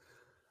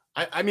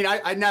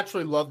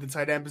naturally love the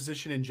tight end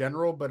position in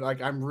general, but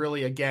like I'm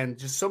really, again,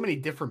 just so many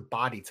different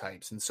body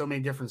types and so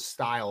many different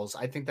styles.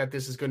 I think that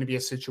this is going to be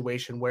a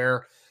situation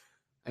where,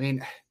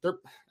 there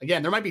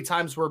might be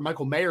times where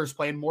Michael Mayer is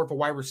playing more of a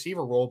wide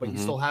receiver role, but you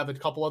still have a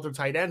couple other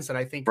tight ends that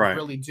I think can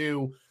really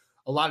do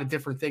a lot of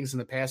different things in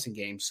the passing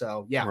game.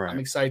 So yeah, I'm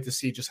excited to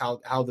see just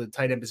how the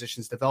tight end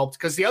positions developed.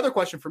 Because the other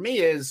question for me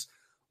is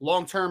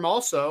long-term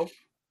also,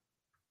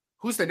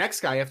 who's the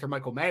next guy after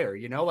Michael Mayer?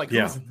 Who's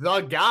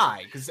the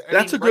guy? Because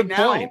that's a good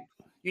point.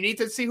 You need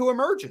to see who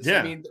emerges.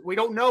 Yeah. We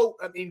don't know.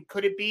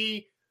 Could it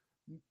be,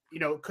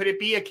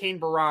 a Kane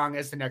Barong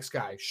as the next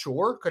guy?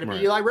 Sure. Could it be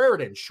Eli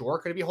Raritan? Sure.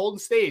 Could it be Holden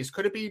Stays?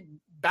 Could it be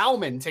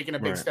Bauman taking a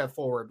big step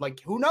forward?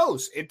 Like, who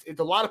knows? It's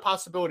a lot of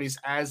possibilities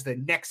as the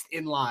next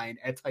in line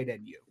at tight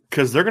end U.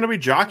 Because they're going to be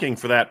jockeying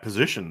for that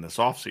position this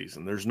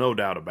offseason. There's no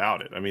doubt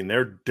about it.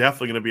 They're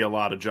definitely going to be a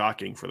lot of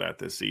jockeying for that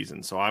this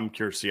season. So I'm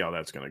curious to see how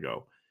that's going to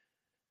go.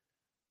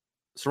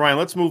 So, Ryan,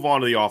 let's move on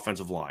to the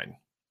offensive line.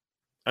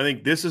 I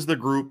think this is the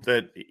group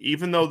that,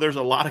 even though there's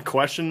a lot of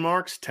question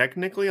marks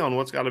technically on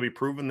what's got to be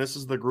proven, this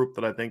is the group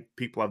that I think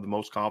people have the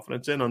most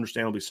confidence in,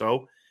 understandably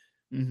so.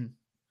 Mm-hmm.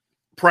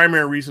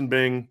 Primary reason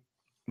being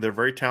they're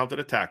very talented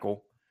at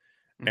tackle,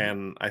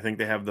 and I think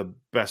they have the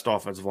best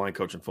offensive line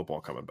coach in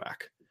football coming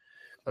back.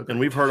 Okay. And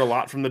we've heard a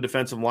lot from the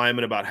defensive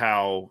linemen about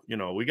how,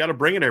 we got to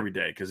bring it every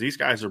day because these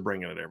guys are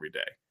bringing it every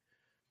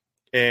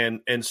day.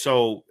 And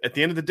so at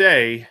the end of the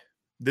day,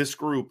 this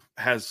group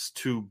has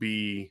to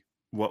be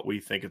what we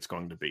think it's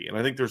going to be. And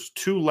I think there's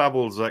 2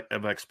 levels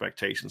of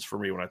expectations for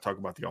me when I talk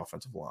about the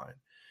offensive line.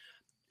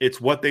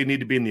 It's what they need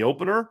to be in the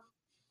opener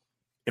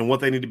and what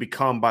they need to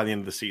become by the end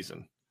of the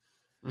season.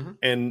 Mm-hmm.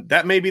 And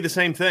that may be the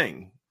same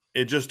thing.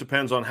 It just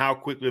depends on how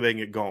quickly they can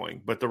get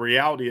going. But the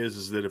reality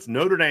is that if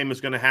Notre Dame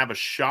is going to have a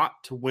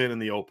shot to win in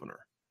the opener,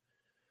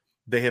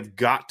 they have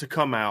got to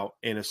come out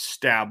and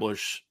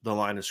establish the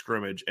line of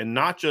scrimmage and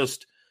not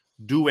just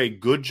do a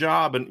good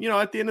job. And,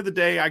 at the end of the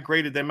day, I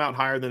graded them out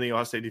higher than the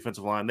Ohio State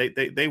defensive line.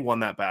 They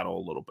won that battle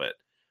a little bit.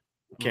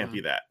 Can't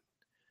be that.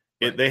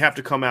 They have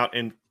to come out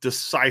and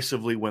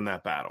decisively win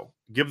that battle.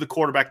 Give the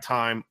quarterback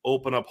time,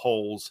 open up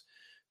holes,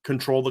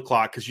 control the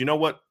clock. Because you know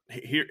what?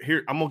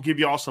 Here, I'm going to give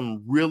you all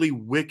some really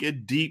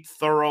wicked, deep,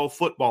 thorough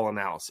football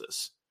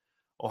analysis.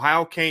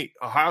 Ohio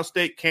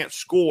State can't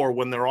score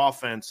when their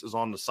offense is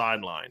on the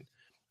sideline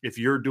if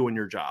you're doing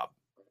your job.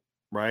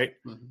 Right?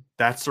 Mm-hmm.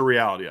 That's the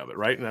reality of it,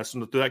 right? And that's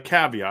that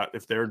caveat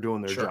if they're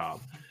doing their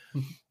job.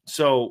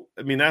 So,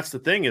 that's the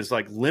thing is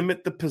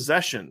limit the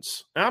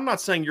possessions. And I'm not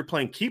saying you're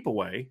playing keep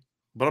away,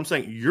 but I'm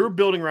saying you're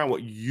building around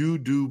what you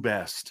do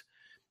best.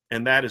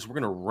 And that is we're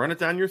going to run it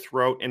down your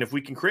throat. And if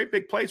we can create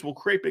big plays, we'll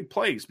create big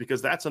plays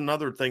because that's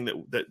another thing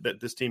that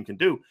this team can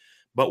do.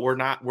 But we're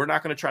not going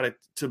to try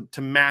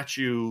to match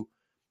you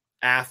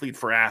athlete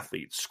for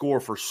athlete, score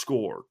for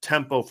score,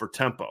 tempo for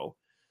tempo.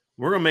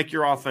 We're going to make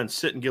your offense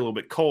sit and get a little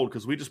bit cold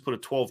because we just put a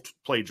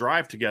 12-play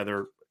drive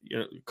together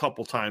a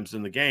couple times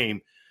in the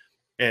game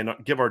and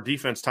give our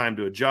defense time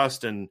to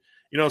adjust. And,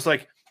 it's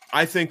like when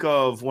I think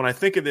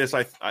of this,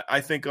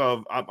 I think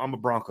of I'm a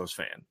Broncos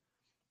fan.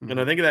 Mm-hmm. And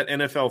I think of that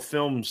NFL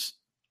Films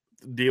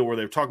deal where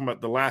they were talking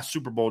about the last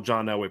Super Bowl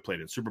John Elway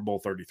played in, Super Bowl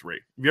 33.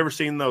 Have you ever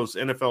seen those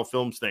NFL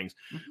Films things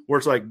where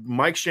it's like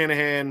Mike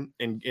Shanahan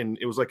and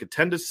it was like a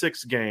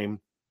 10-6 game.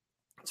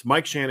 It's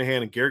Mike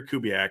Shanahan and Garrett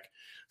Kubiak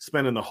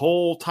spending the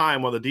whole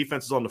time while the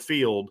defense is on the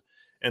field,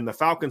 and the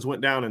Falcons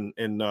went down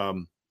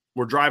and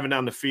were driving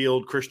down the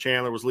field. Chris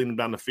Chandler was leading them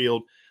down the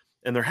field,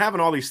 and they're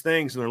having all these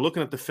things, and they're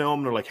looking at the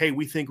film, and they're like, hey,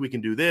 we think we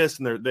can do this,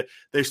 and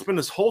they spend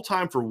this whole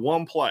time for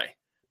one play.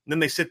 And then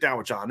they sit down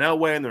with John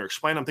Elway, and they're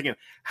explaining. I'm thinking,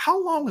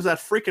 how long was that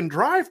freaking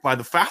drive by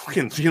the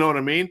Falcons? You know what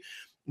I mean?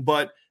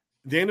 But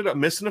they ended up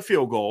missing a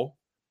field goal,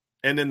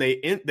 and then they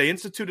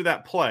instituted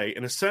that play,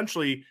 and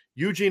essentially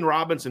Eugene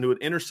Robinson, who had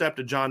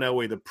intercepted John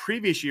Elway the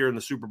previous year in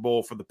the Super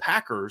Bowl for the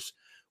Packers,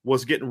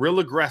 was getting real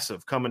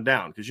aggressive coming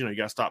down because, you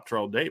got to stop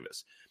Terrell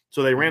Davis.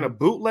 So they ran a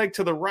bootleg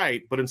to the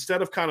right, but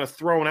instead of kind of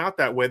throwing out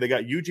that way, they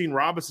got Eugene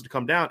Robinson to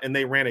come down, and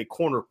they ran a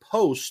corner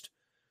post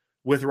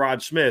with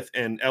Rod Smith,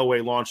 and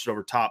Elway launched it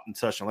over top and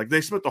touchdown.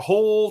 They spent the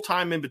whole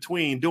time in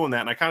between doing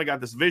that, and I kind of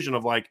got this vision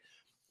of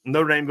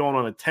Notre Dame going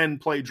on a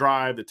 10-play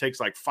drive that takes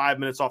 5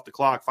 minutes off the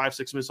clock,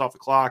 5-6 minutes off the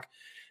clock.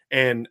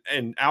 And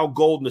Al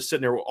Golden is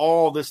sitting there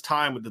all this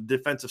time with the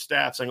defensive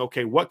staff saying,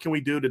 okay, what can we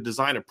do to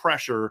design a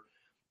pressure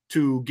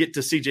to get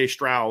to CJ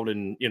Stroud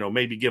and,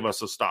 maybe give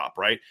us a stop,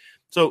 right?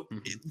 So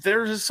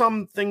there's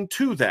something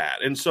to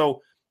that. And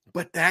so,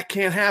 but that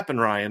can't happen,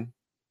 Ryan,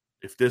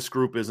 if this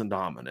group isn't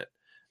dominant.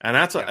 And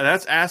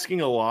that's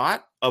asking a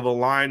lot. of a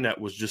line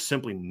that was just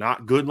simply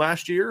not good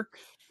last year.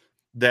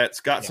 That's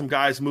got some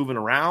guys moving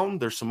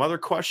around. There's some other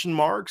question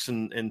marks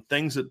and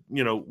things that,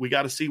 we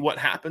got to see what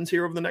happens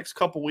here over the next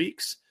couple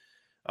weeks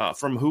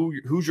from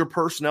who's your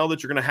personnel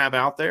that you're going to have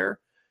out there.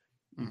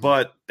 Mm-hmm.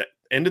 But at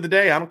the end of the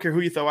day, I don't care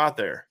who you throw out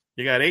there.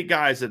 You got 8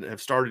 guys that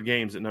have started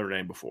games at Notre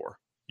Dame before.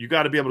 You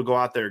got to be able to go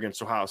out there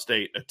against Ohio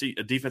State,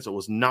 a defense that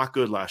was not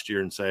good last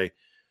year, and say,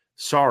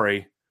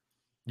 sorry,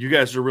 you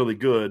guys are really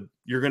good.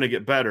 You're going to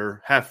get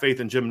better. Have faith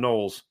in Jim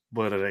Knowles,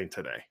 but it ain't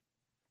today.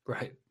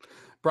 Right.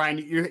 Brian,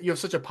 you have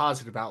such a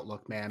positive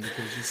outlook, man,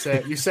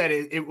 because you said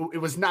it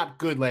was not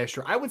good last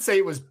year. I would say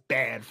it was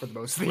bad for the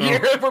most of the year,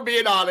 if we're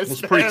being honest.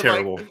 It was pretty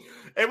terrible.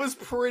 It was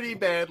pretty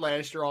bad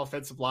last year,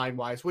 offensive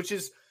line-wise, which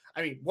is,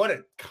 what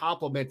a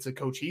compliment to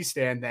Coach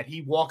Easton that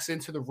he walks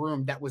into the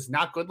room that was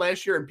not good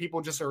last year, and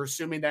people just are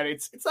assuming that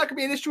it's not going to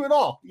be an issue at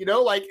all, he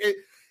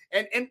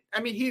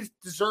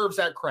deserves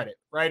that credit,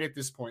 right, at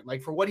this point.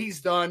 Like, for what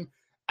he's done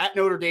at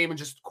Notre Dame and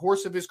just the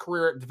course of his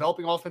career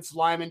developing offensive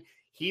linemen,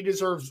 he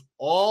deserves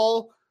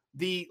all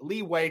the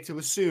leeway to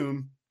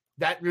assume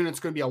that unit's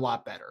going to be a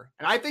lot better.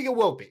 And I think it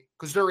will be,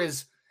 because there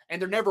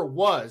never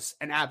was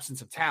an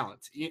absence of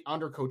talent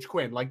under Coach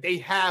Quinn. Like, they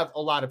have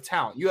a lot of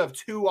talent. You have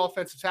 2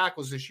 offensive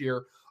tackles this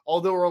year,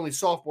 although we're only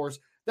sophomores,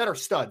 that are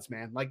studs,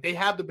 man. Like, they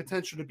have the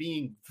potential to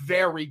being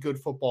very good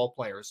football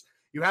players.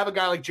 You have a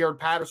guy like Jared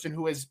Patterson,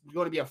 who is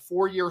going to be a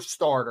 4-year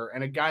starter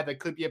and a guy that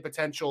could be a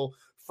potential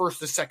first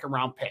to second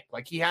round pick.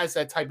 Like, he has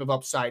that type of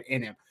upside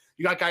in him.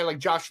 You got a guy like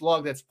Josh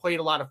Lugg that's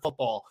played a lot of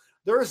football.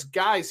 There's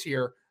guys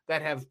here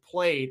that have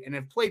played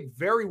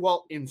very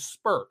well in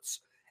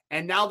spurts.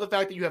 And now the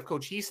fact that you have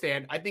Coach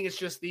Easton, I think it's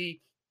just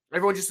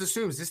everyone just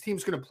assumes this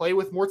team's going to play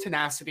with more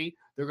tenacity.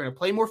 They're going to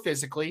play more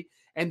physically,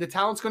 and the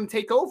talent's going to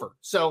take over.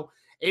 So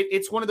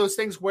it's one of those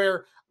things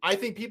where I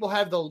think people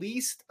have the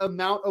least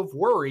amount of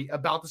worry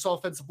about this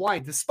offensive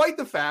line, despite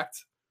the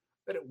fact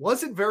that it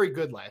wasn't very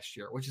good last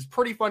year, which is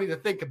pretty funny to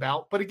think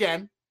about. But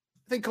again,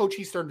 I think Coach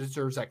Easton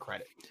deserves that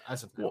credit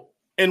as of now.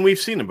 And we've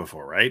seen it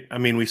before, right?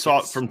 We saw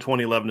it from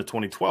 2011 to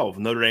 2012.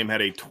 Notre Dame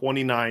had a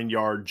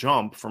 29-yard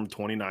jump from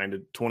 2011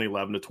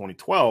 to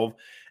 2012.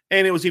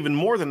 And it was even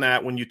more than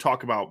that when you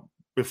talk about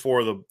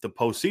before the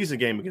postseason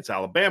game against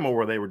Alabama,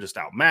 where they were just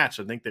outmatched.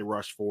 I think they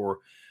rushed for,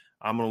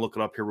 I'm going to look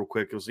it up here real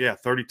quick. It was,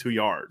 32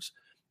 yards.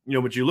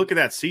 But you look at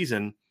that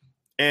season,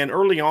 and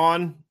early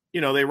on,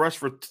 they rushed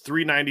for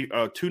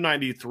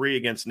 293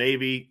 against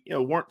Navy.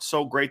 Weren't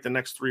so great the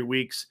next 3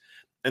 weeks.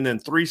 And then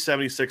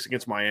 376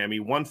 against Miami,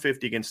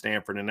 150 against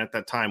Stanford. And at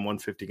that time,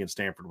 150 against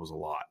Stanford was a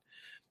lot.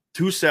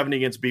 270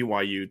 against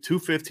BYU,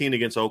 215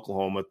 against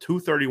Oklahoma,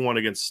 231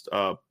 against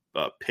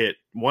Pitt,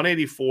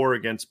 184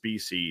 against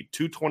BC,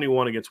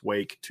 221 against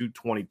Wake,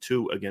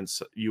 222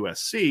 against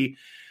USC.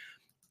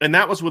 And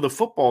that was with a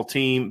football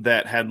team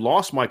that had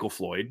lost Michael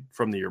Floyd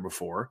from the year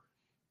before.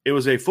 It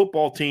was a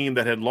football team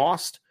that had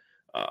lost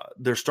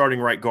their starting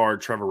right guard,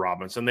 Trevor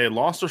Robinson. They had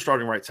lost their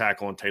starting right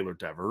tackle in Taylor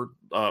Dever.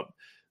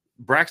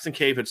 Braxton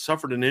Cave had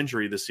suffered an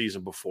injury the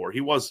season before. He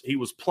was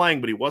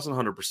playing, but he wasn't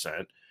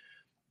 100%.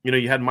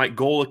 You had Mike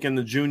Golick in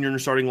the junior in the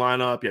starting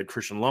lineup. You had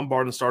Christian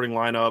Lombard in the starting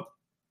lineup.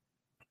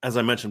 As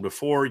I mentioned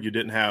before, you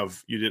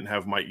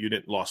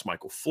lost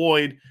Michael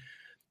Floyd,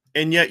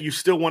 and yet you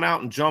still went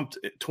out and jumped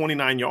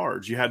 29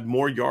 yards. You had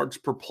more yards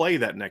per play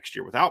that next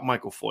year without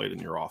Michael Floyd in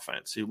your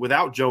offense,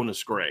 without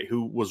Jonas Gray,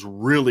 who was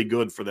really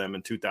good for them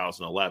in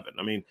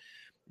 2011.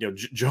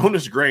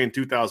 Jonas Gray in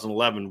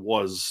 2011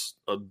 was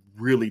a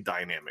really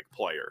dynamic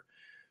player.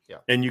 Yeah.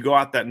 And you go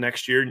out that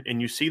next year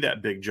and you see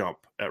that big jump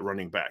at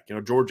running back.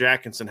 George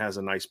Atkinson has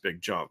a nice big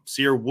jump.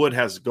 Sear Wood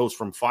goes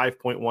from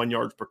 5.1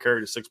 yards per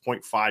carry to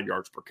 6.5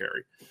 yards per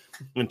carry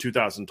in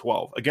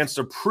 2012 against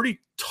a pretty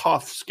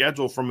tough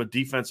schedule from a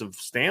defensive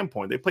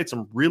standpoint. They played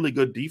some really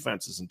good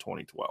defenses in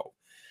 2012.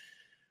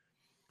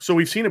 So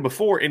we've seen it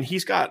before, and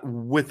he's got,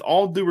 with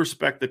all due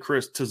respect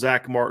to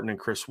Zach Martin and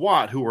Chris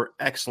Watt, who are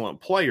excellent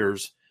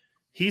players,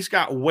 he's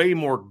got way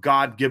more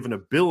God-given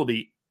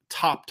ability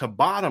top to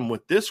bottom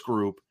with this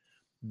group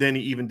than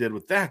he even did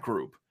with that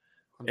group.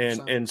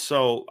 100%. And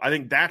so I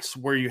think that's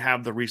where you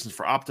have the reasons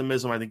for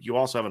optimism. I think you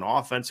also have an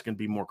offense that can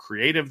be more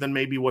creative than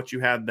maybe what you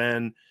had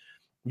then.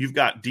 You've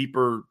got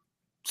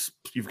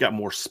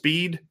more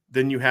speed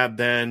than you had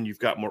then. You've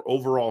got more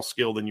overall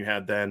skill than you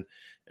had then.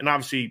 And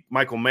obviously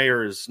Michael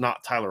Mayer is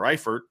not Tyler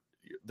Eifert.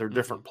 They're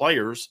different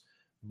players,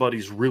 but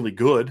he's really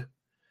good.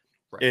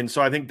 Right. And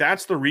so I think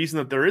that's the reason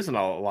that there isn't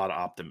a lot of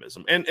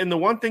optimism. And the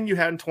one thing you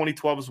had in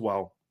 2012 as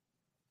well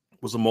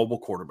was a mobile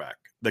quarterback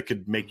that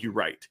could make you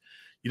right.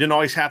 You didn't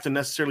always have to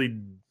necessarily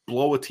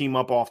blow a team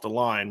up off the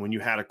line when you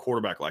had a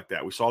quarterback like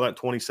that. We saw that in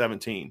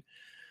 2017.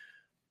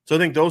 So I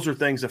think those are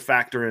things that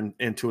factor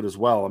into it as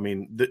well.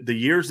 The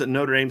years that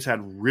Notre Dame's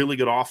had really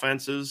good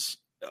offenses,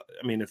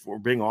 if we're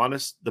being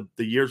honest,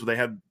 the years where they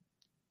had,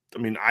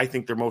 I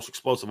think their most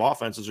explosive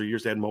offenses are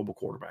years they had mobile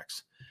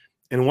quarterbacks.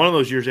 And one of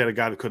those years they had a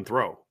guy that couldn't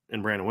throw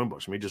in Brandon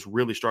Wimbush. He just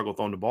really struggled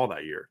throwing the ball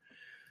that year.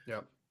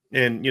 Yeah.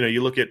 And,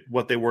 you look at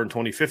what they were in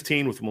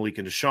 2015 with Malik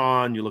and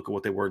Deshaun. You look at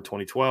what they were in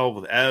 2012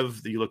 with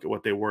Ev. You look at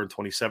what they were in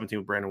 2017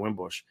 with Brandon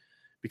Wimbush.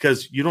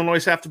 because you don't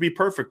always have to be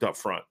perfect up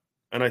front.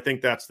 And I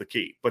think that's the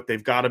key. But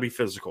they've got to be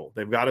physical.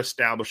 They've got to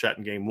establish that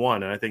in game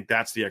one. And I think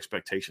that's the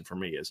expectation for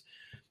me is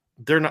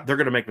they're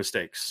going to make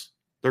mistakes.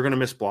 They're going to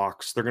miss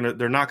blocks. They're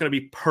not going to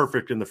be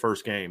perfect in the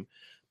first game.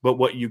 But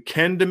what you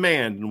can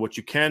demand and what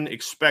you can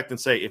expect and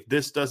say, if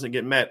this doesn't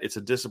get met, it's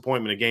a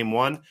disappointment in game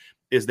one,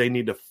 is they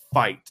need to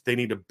fight. They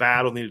need to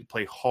battle. They need to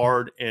play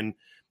hard and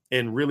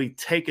really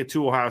take it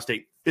to Ohio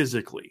State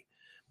physically.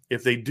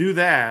 If they do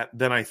that,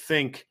 then I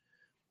think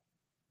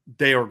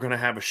they are going to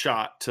have a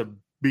shot to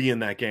be in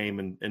that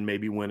game and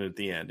maybe win it at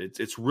the end.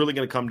 It's really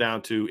going to come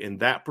down to, in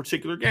that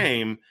particular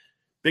game,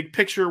 big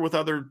picture with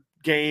other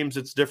games,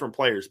 it's different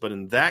players. But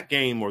in that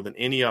game more than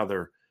any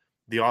other,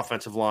 the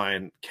offensive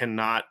line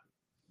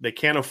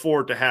can't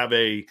afford to have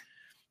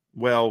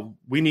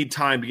we need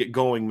time to get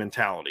going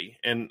mentality.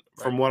 And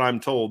from what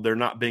I'm told, they're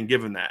not being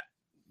given that.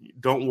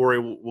 Don't worry,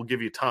 we'll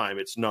give you time.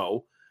 It's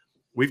no.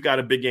 We've got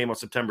a big game on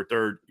September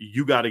 3rd.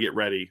 You got to get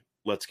ready.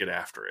 Let's get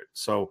after it.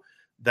 So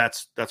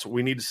that's what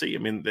we need to see. I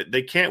mean,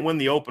 they can't win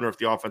the opener if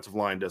the offensive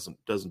line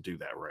doesn't do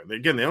that right.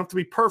 Again, they don't have to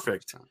be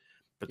perfect,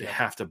 but they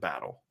have to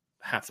battle.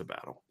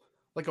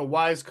 Like a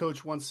wise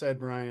coach once said,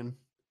 Brian,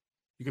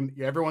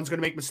 everyone's going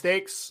to make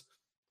mistakes.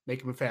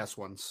 Make them fast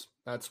ones.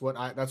 That's what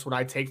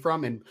I take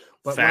from.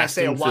 But fast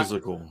and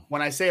physical.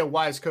 When I say a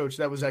wise coach,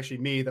 that was actually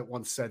me that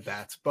once said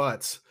that.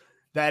 But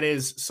that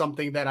is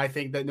something that I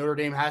think that Notre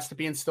Dame has to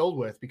be instilled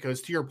with,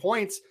 because to your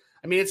points,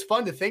 I mean, it's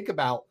fun to think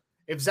about.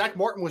 If Zach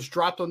Martin was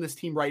dropped on this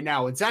team right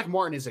now, and Zach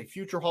Martin is a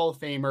future Hall of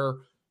Famer,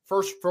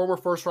 former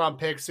first-round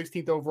pick,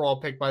 16th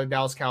overall pick by the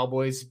Dallas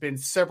Cowboys, he's been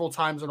several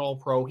times an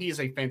All-Pro. He is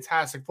a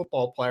fantastic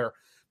football player.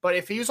 But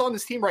if he was on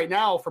this team right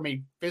now from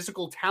a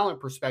physical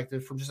talent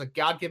perspective, from just a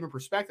God-given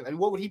perspective, I mean,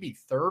 what would he be,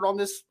 third on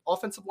this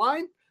offensive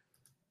line?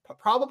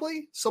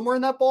 Probably somewhere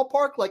in that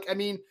ballpark. Like, I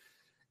mean,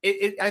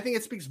 I think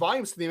it speaks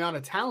volumes to the amount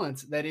of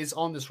talent that is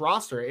on this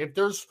roster. If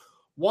there's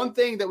one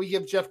thing that we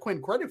give Jeff Quinn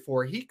credit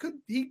for, he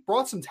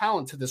brought some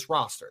talent to this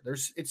roster.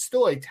 It's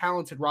still a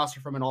talented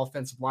roster from an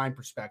offensive line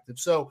perspective.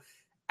 So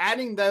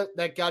adding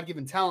that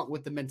God-given talent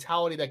with the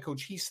mentality that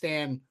Coach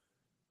Heastan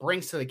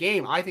brings to the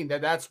game, I think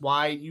that's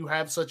why you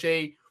have such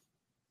a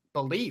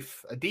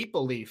deep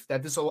belief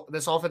that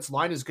this offensive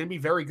line is going to be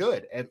very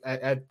good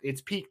at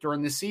its peak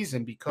during this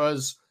season,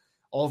 because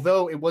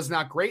although it was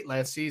not great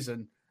last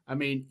season, I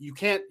mean, you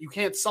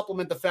can't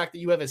supplement the fact that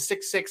you have a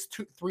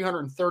 6'6",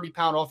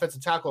 330-pound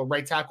offensive tackle, a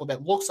right tackle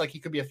that looks like he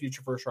could be a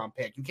future first-round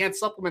pick. You can't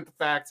supplement the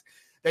fact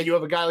that you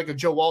have a guy like a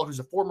Joe Wall, who's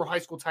a former high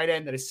school tight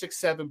end that is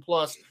 6'7"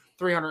 plus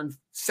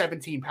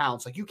 317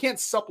 pounds. Like, you can't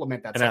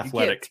supplement that. Athletic.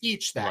 You can't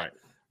teach that. Right.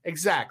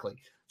 Exactly.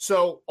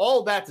 So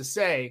all that to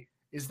say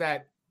is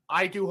that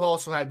I do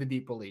also have the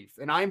deep belief,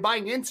 and I'm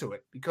buying into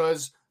it,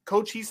 because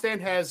Coach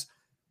Heastan has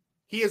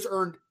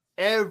earned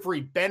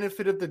every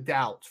benefit of the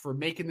doubt for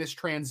making this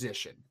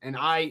transition. And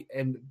I'm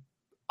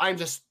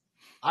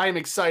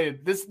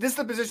excited. This is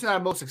the position that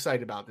I'm most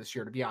excited about this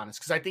year, to be honest,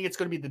 because I think it's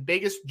going to be the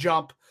biggest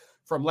jump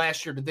from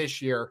last year to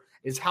this year,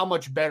 is how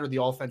much better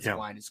the offensive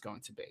line is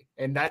going to be.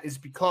 And that is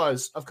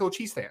because of Coach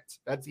Heastan.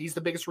 He's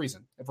the biggest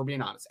reason, if we're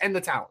being honest, and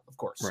the talent, of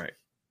course. Right.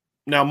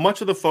 Now,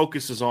 much of the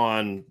focus is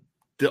on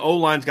the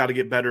O-line's got to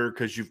get better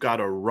because you've got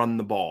to run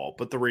the ball.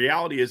 But the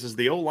reality is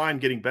the O-line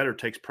getting better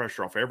takes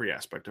pressure off every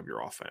aspect of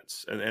your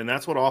offense. And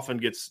that's what often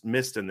gets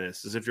missed in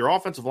this, is if your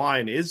offensive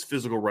line is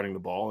physical running the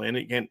ball, and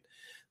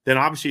then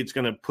obviously it's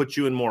going to put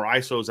you in more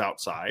ISOs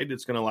outside.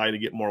 It's going to allow you to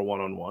get more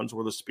one-on-ones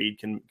where the speed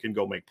can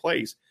go make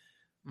plays.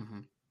 Mm-hmm.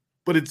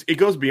 But it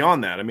goes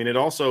beyond that. I mean, it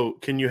also,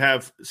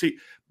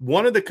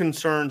 one of the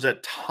concerns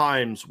at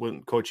times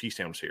when Coach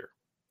Heastan was here,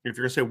 if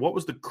you're going to say, what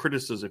was the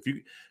criticism?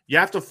 You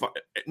have to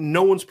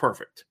no one's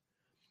perfect.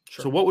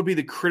 Sure. So what would be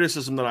the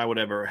criticism that I would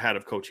ever had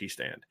of Coach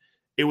Heastan?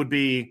 It would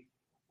be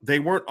they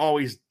weren't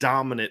always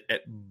dominant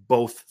at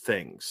both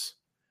things.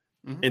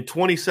 Mm-hmm. In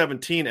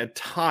 2017, at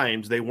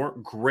times, they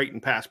weren't great in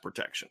pass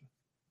protection.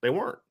 They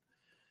weren't.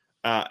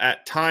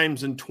 At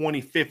times in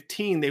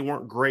 2015, they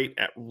weren't great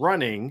at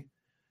running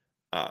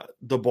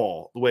the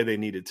ball the way they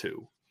needed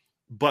to.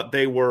 But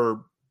they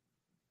were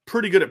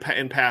pretty good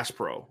in pass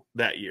pro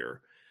that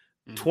year.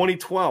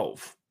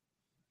 2012,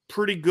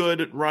 pretty good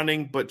at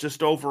running, but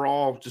just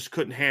overall just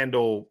couldn't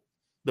handle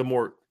the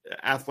more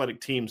athletic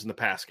teams in the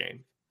pass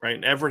game, right?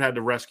 And Everett had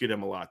to rescue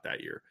them a lot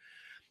that year.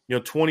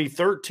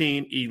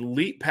 2013,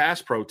 elite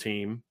pass pro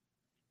team,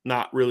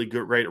 not really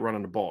great at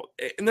running the ball.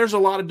 And there's a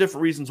lot of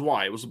different reasons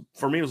why.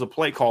 For me, it was a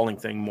play calling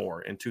thing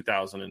more in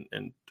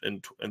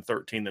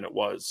 2013 than it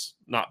was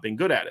not being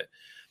good at it.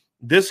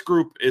 This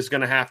group is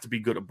going to have to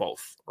be good at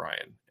both,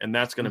 Ryan. And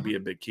that's going to be a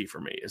big key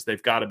for me, is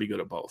they've got to be good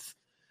at both.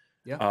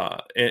 Yeah.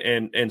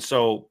 And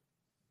so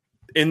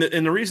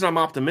the reason I'm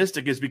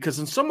optimistic is because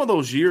in some of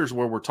those years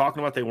where we're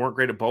talking about they weren't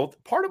great at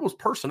both, part of it was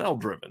personnel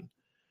driven.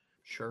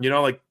 Sure.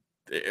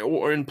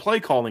 Or in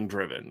play calling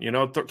driven.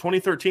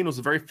 2013 was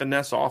a very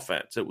finesse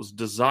offense. It was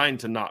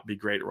designed to not be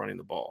great at running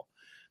the ball.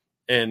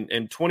 And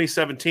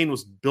 2017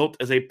 was built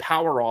as a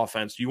power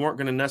offense. You weren't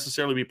going to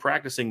necessarily be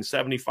practicing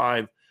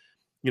 75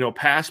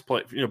 pass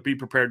play, be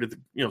prepared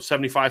to,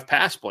 75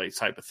 pass plays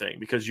type of thing,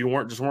 because you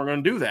weren't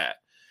going to do that.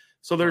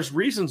 So there's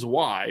reasons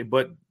why,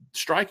 but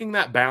striking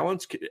that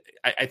balance,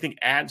 I think,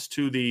 adds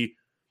to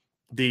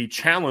the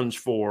challenge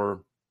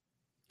for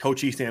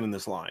Coach Easthand in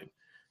this line.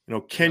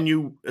 Can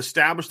you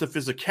establish the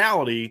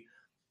physicality,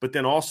 but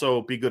then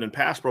also be good in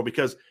pass pro?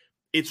 Because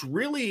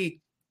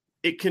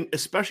it can,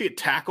 especially at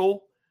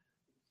tackle,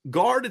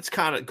 guard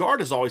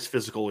is always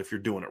physical if you're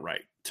doing it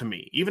right. To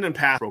me, even in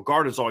pass pro,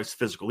 guard is always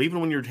physical.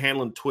 Even when you're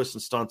handling twists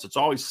and stunts, it's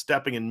always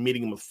stepping and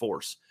meeting them with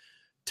force.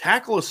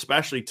 Tackle,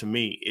 especially, to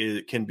me,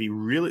 it can be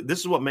really – this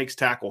is what makes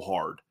tackle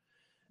hard,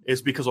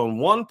 is because on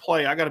one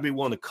play, I got to be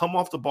willing to come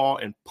off the ball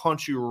and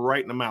punch you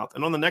right in the mouth.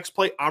 And on the next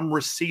play, I'm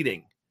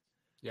receding.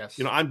 Yes.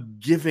 I'm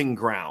giving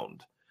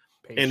ground.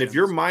 Patience. And if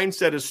your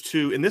mindset is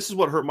to – and this is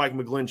what hurt Mike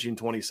McGlinchey in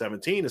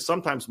 2017, is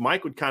sometimes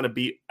Mike would kind of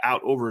be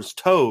out over his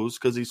toes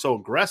because he's so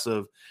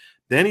aggressive.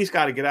 Then he's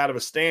got to get out of a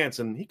stance,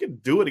 and he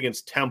could do it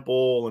against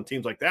Temple and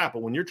teams like that.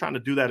 But when you're trying to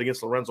do that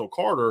against Lorenzo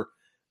Carter,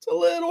 it's a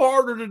little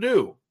harder to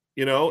do,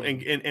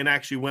 and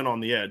actually win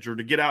on the edge, or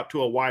to get out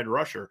to a wide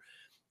rusher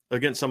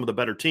against some of the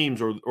better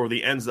teams, or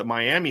the ends that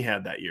Miami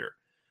had that year.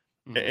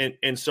 Mm-hmm.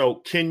 And so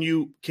can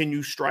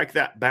you strike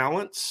that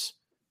balance?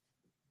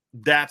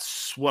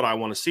 That's what I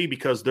want to see,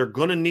 because they're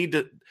going to need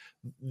to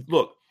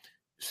look.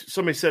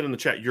 Somebody said in the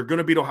chat, you're going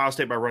to beat Ohio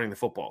State by running the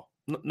football.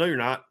 No, you're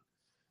not.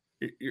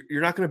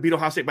 You're not going to beat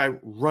Ohio State by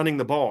running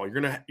the ball. You're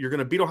going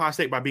to beat Ohio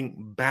State by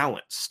being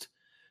balanced.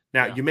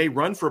 Now, you may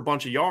run for a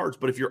bunch of yards,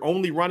 but if you're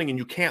only running and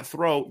you can't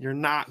throw, you're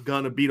not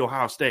going to beat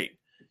Ohio State.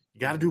 You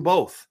got to do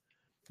both.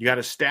 You got to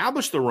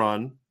establish the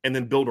run and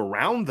then build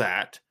around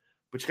that,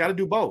 but you got to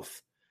do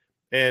both.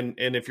 And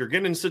if you're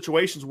getting in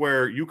situations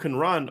where you can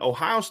run,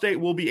 Ohio State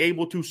will be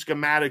able to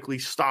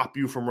schematically stop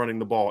you from running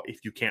the ball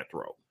if you can't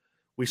throw.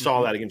 We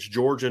saw that against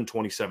Georgia in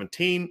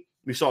 2017.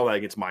 We saw that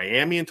against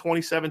Miami in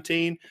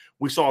 2017.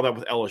 We saw that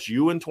with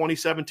LSU in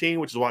 2017,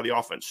 which is why the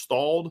offense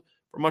stalled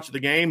for much of the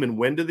game. And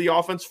when did the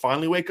offense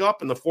finally wake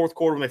up? In the fourth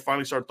quarter, when they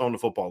finally started throwing the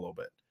football a little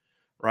bit,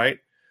 right?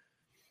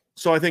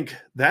 So I think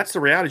that's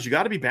the reality. You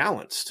got to be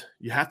balanced.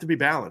 You have to be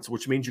balanced,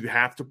 which means you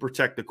have to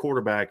protect the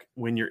quarterback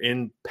when you're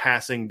in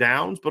passing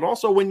downs, but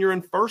also when you're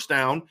in first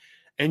down,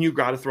 and you've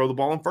got to throw the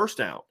ball in first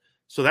down.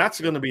 So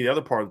that's going to be the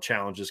other part of the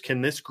challenge, is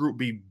can this group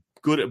be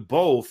good at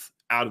both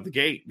out of the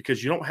gate?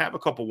 Because you don't have a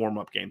couple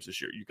warm-up games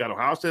this year. You've got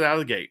Ohio State out of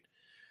the gate.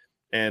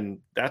 And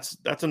that's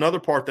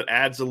another part that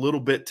adds a little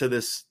bit to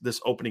this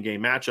opening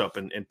game matchup,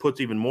 and puts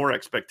even more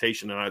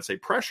expectation, and I'd say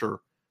pressure,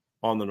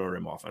 on the Notre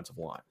Dame offensive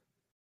line.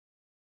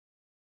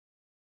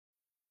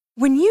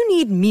 When you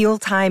need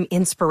mealtime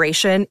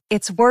inspiration,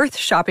 it's worth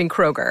shopping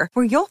Kroger,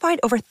 where you'll find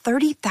over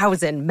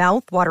 30,000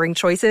 mouth-watering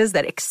choices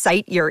that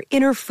excite your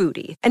inner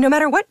foodie. And no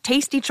matter what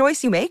tasty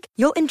choice you make,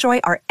 you'll enjoy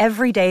our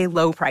everyday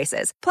low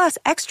prices, plus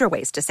extra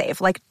ways to save,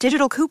 like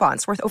digital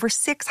coupons worth over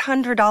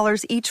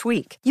 $600 each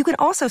week. You can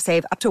also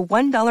save up to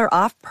 $1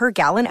 off per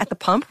gallon at the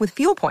pump with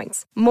fuel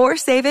points. More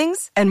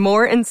savings and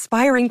more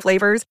inspiring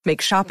flavors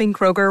make shopping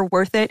Kroger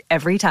worth it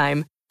every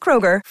time.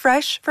 Kroger,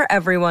 fresh for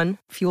everyone.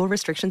 Fuel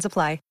restrictions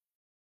apply.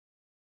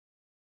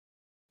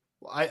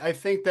 I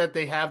think that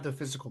they have the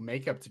physical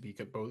makeup to be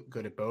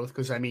good at both.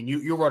 Because, I mean,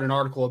 you wrote an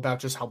article about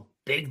just how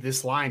big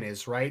this line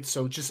is, right?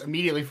 So just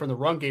immediately from the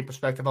run game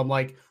perspective, I'm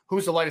like,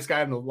 who's the lightest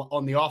guy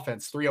on the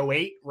offense?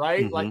 308,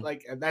 right? Mm-hmm.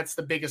 Like that's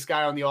the biggest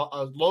guy on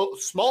the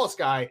smallest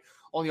guy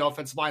on the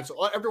offensive line.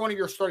 So every one of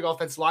your starting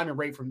offensive linemen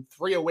rate from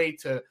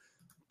 308 to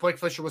Blake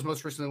Fisher was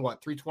most recently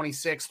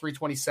 326,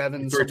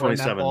 327,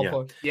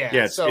 327.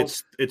 Yeah. So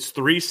it's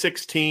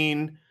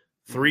 316.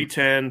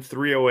 310,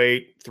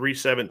 308,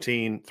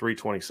 317,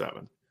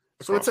 327.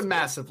 So it's a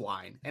massive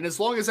line. And as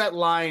long as that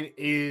line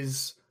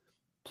is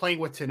playing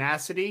with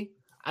tenacity,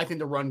 I think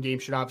the run game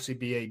should obviously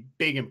be a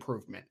big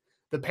improvement.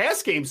 The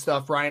pass game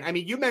stuff, Ryan, I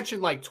mean, you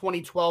mentioned like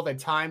 2012 at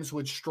times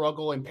would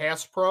struggle in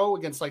pass pro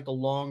against like the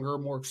longer,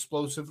 more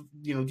explosive,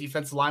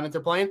 defensive linemen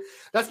they're playing.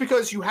 That's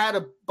because you had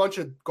a bunch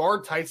of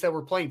guard types that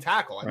were playing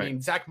tackle. I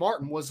mean, Zach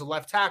Martin was a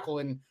left tackle,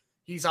 and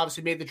he's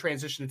obviously made the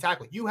transition to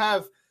tackle.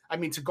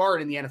 To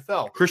guard in the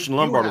NFL. Christian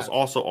Lombard was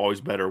also always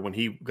better when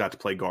he got to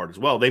play guard as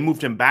well. They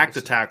moved him back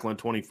to tackle in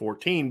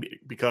 2014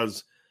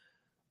 because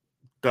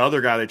the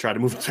other guy they tried to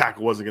move to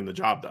tackle wasn't getting the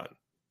job done.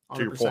 100%.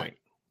 To your point.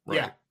 Right.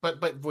 Yeah,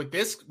 but with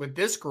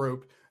this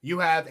group, you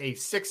have a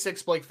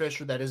 6'6" Blake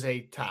Fisher that is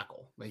a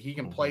tackle. Like, he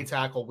can play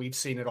tackle. We've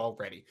seen it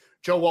already.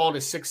 Joe Wald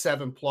is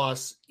 6'7"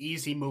 plus,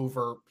 easy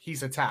mover.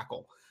 He's a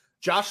tackle.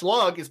 Josh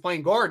Lugg is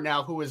playing guard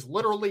now, who has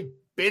literally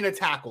been a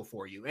tackle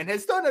for you and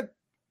has done a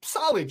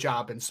solid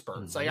job in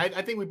spurts. Like,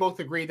 I think we both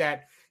agree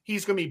that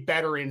he's going to be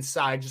better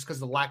inside just because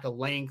of the lack of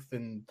length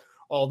and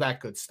all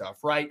that good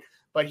stuff, right?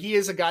 But he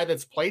is a guy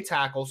that's played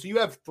tackle. So you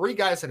have three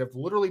guys that have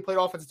literally played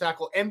offensive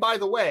tackle. And by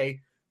the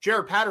way,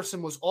 Jared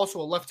Patterson was also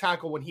a left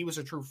tackle when he was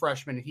a true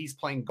freshman, and he's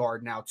playing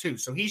guard now too.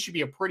 So he should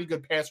be a pretty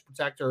good pass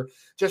protector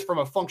just from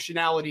a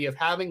functionality of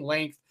having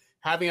length,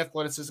 having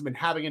athleticism, and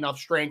having enough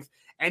strength.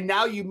 And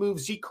now you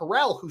move Zeke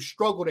Correll, who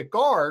struggled at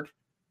guard,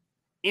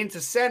 into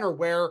center,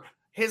 where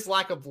his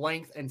lack of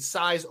length and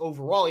size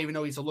overall, even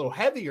though he's a little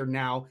heavier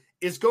now,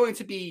 is going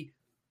to be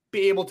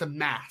able to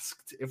mask,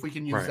 if we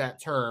can use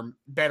that term,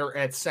 better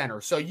at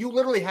center. So you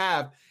literally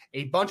have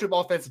a bunch of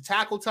offensive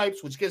tackle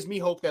types, which gives me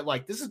hope that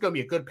like this is going to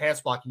be a good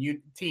pass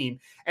blocking team.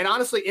 And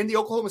honestly, in the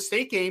Oklahoma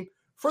State game,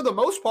 for the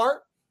most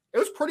part, it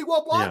was pretty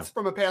well blocked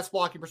from a pass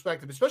blocking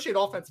perspective, especially at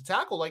offensive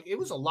tackle. Like it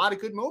was a lot of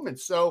good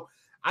moments. So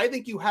I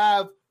think you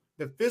have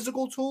the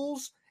physical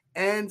tools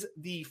and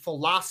the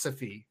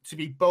philosophy to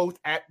be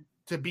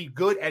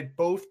good at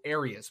both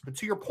areas. But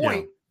to your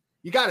point,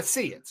 you got to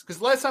see it, because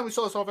the last time we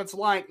saw this offensive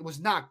line, it was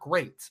not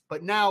great.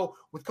 But now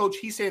with Coach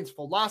Heasan's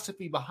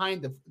philosophy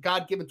behind the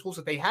God-given tools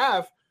that they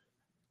have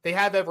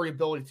every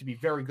ability to be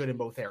very good in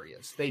both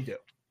areas. They do.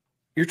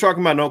 You're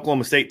talking about an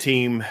Oklahoma State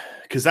team,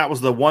 because that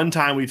was the one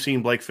time we've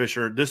seen Blake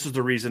Fisher. This is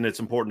the reason it's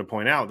important to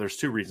point out. There's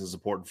two reasons it's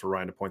important for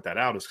Ryan to point that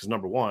out, is because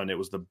number one, it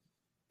was the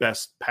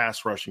best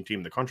pass rushing team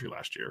in the country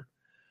last year.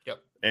 Yep.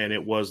 And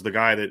it was the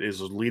guy that is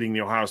leading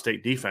the Ohio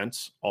State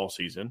defense all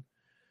season.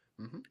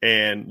 Mm-hmm.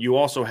 And you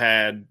also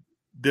had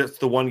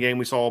the one game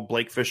we saw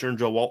Blake Fisher and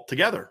Joe Walt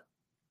together.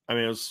 I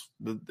mean, it was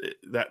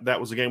that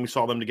was the game we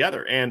saw them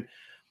together. And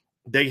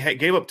they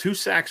gave up 2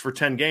 sacks for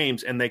 10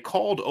 games, and they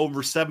called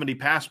over 70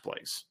 pass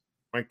plays.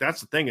 Like,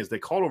 that's the thing, is they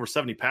called over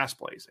 70 pass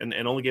plays and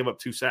only gave up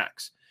 2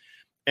 sacks.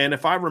 And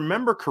if I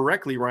remember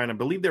correctly, Ryan, I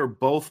believe they were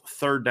both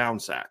third down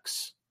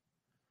sacks.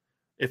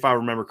 If I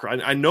remember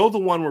correctly. I know the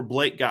one where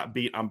Blake got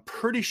beat, I'm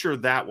pretty sure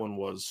that one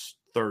was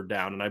third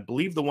down. And I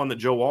believe the one that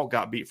Joe Walt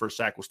got beat for a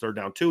sack was third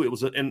down too. It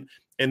was, and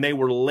they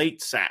were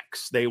late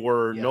sacks. They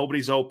were,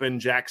 nobody's open.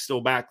 Jack's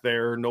still back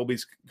there.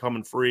 Nobody's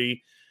coming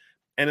free.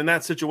 And in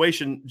that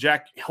situation,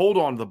 Jack, hold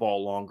on to the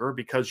ball longer,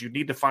 because you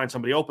need to find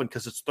somebody open,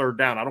 because it's third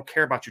down. I don't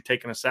care about you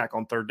taking a sack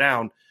on third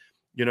down.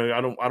 You know,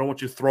 I don't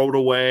want you to throw it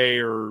away,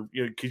 or,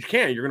 you know, because you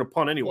can't. You're going to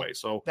punt anyway.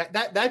 So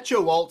that Joe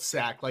Walt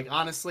sack, like,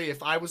 honestly,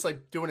 if I was like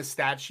doing a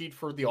stat sheet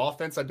for the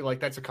offense, I'd be like,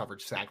 that's a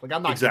coverage sack. Like,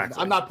 I'm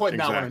not putting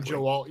that one on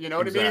Joe Walt. You know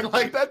what I mean?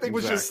 Like, that thing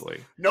was just,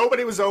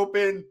 nobody was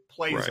open,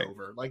 plays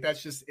over. Like,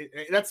 that's just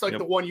that's like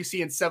the one you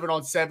see in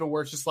 7-on-7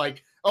 where it's just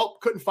like, oh,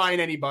 couldn't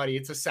find anybody.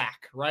 It's a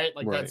sack, right?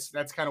 Like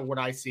that's kind of what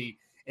I see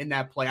in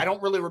that play. I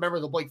don't really remember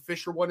the Blake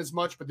Fisher one as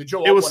much, but the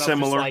Joe Walt was one,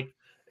 similar.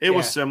 It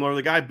was similar.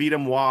 The guy beat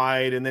him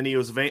wide, and then he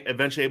was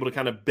eventually able to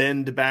kind of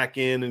bend back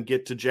in and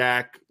get to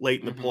Jack late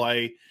in the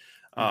play.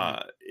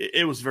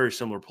 It was a very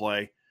similar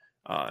play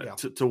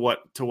to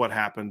what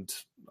happened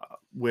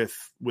with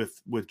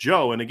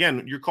Joe. And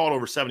again, you're called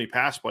over 70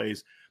 pass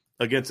plays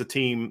against a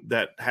team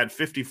that had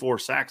 54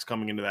 sacks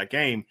coming into that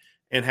game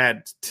and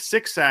had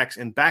 6 sacks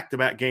in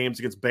back-to-back games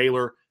against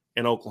Baylor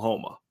and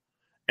Oklahoma.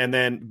 And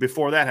then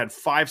before that, had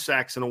 5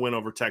 sacks in a win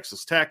over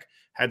Texas Tech,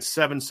 had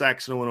 7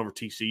 sacks in a win over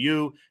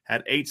TCU,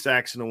 had 8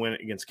 sacks in a win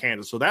against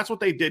Kansas. So that's what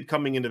they did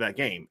coming into that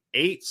game.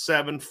 8,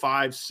 7,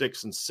 5,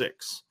 6, and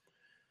 6.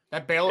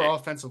 That Baylor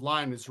offensive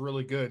line is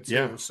really good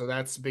too. So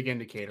that's a big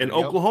indicator. And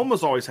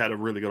Oklahoma's always had a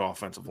really good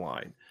offensive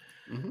line.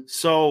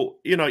 So,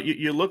 you know,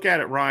 you look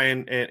at it,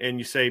 Ryan, and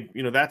you say,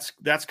 you know,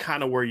 that's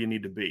kind of where you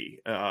need to be.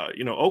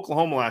 You know,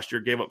 Oklahoma last year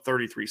gave up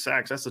 33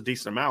 sacks. That's a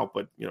decent amount,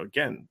 but, you know,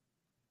 again,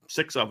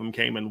 6 of them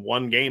came in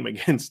one game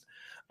against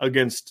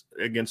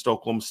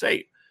Oklahoma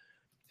State.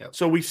 Yep.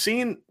 So we've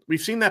seen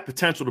that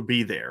potential to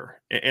be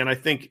there, and I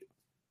think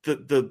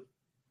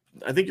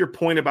I think your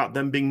point about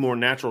them being more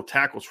natural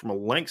tackles from a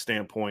length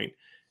standpoint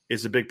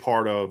is a big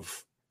part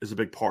of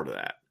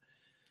that.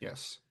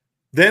 Yes.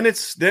 Then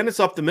it's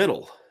up the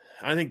middle.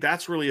 I think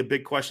that's really a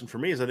big question for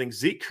me. Is I think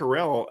Zeke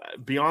Correll,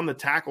 beyond the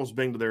tackles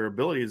being to their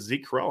ability,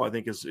 Zeke Correll, I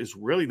think is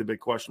really the big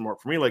question mark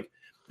for me. Like,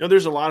 you know,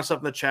 there's a lot of stuff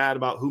in the chat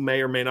about who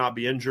may or may not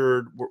be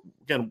injured.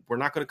 We're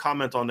not going to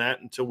comment on that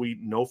until we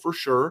know for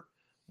sure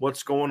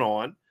what's going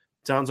on.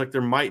 Sounds like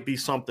there might be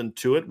something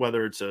to it,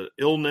 whether it's an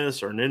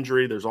illness or an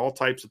injury. There's all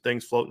types of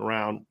things floating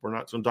around. We're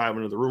not going to dive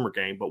into the rumor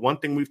game. But one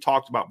thing we've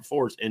talked about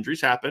before is injuries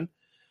happen.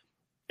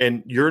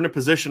 And you're in a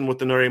position with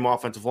the Notre Dame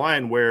offensive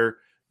line where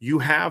you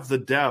have the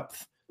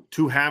depth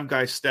to have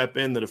guys step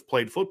in that have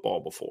played football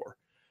before,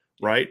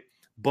 right?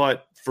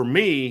 But for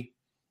me,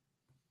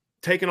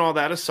 taking all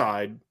that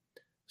aside,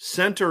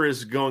 center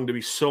is going to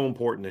be so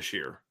important this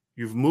year.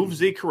 You've moved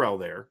Zeke Correll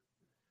there.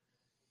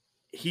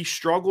 He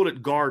struggled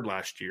at guard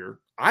last year.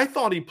 I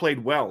thought he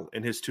played well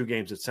in his 2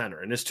 games at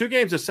center. And his 2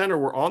 games at center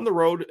were on the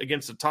road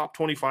against the top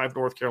 25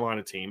 North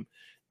Carolina team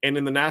and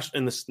in the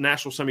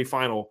national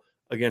semifinal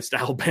against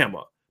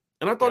Alabama.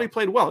 And I thought he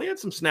played well. He had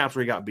some snaps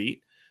where he got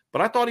beat,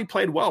 but I thought he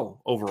played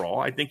well overall.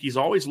 I think he's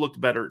always looked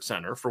better at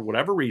center for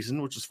whatever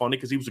reason, which is funny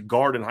because he was a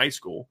guard in high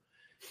school.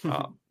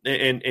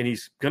 And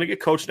he's going to get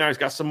coached now. He's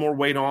got some more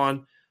weight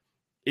on.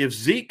 If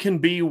Zeke can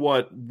be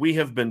what we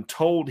have been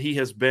told he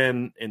has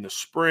been in the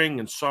spring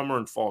and summer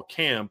and fall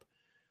camp,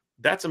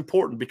 that's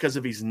important, because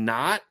if he's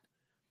not,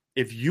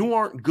 if you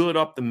aren't good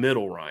up the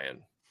middle,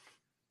 Ryan,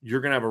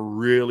 you're going to have a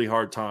really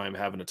hard time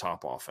having a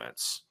top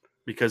offense,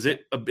 because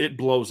it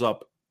blows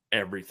up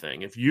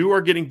everything. If you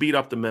are getting beat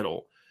up the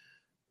middle,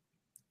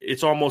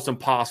 it's almost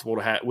impossible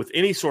to have, with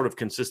any sort of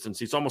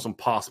consistency, it's almost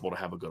impossible to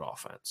have a good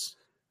offense.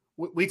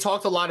 We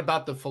talked a lot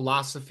about the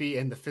philosophy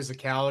and the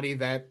physicality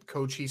that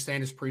Coach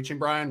Hiestand is preaching,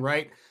 Brian,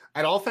 right?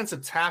 At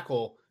offensive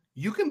tackle,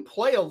 you can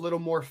play a little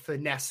more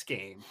finesse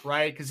game,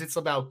 right? Because it's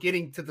about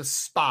getting to the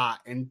spot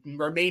and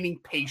remaining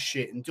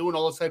patient and doing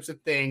all those types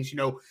of things,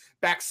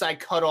 backside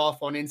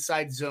cutoff on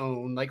inside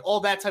zone, like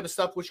all that type of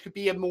stuff, which could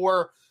be a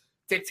more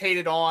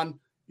dictated on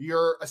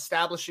you're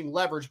establishing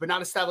leverage, but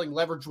not establishing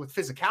leverage with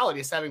physicality,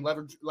 establishing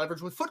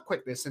leverage with foot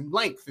quickness and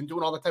length and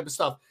doing all that type of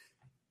stuff.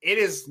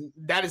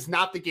 That is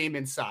not the game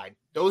inside.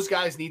 Those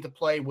guys need to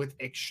play with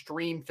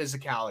extreme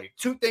physicality.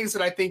 Two things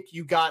that I think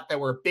you got that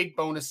were big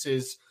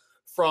bonuses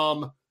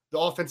from the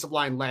offensive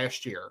line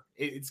last year.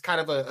 It's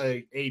kind of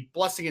a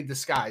blessing in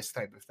disguise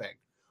type of thing.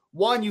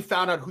 One, you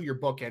found out who your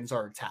bookends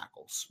are in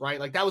tackles, right?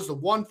 Like that was the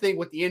one thing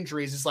with the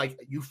injuries is like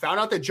you found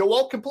out that Joe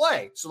Alt can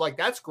play. So like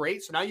that's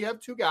great. So now you have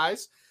two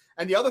guys.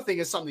 And the other thing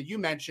is something that you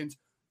mentioned.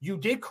 You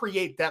did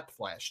create depth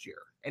last year.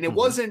 And it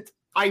wasn't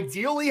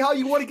ideally how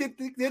you want to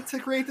get to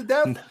create the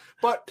depth,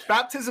 but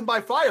baptism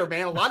by fire,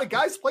 man. A lot of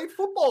guys played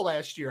football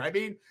last year. I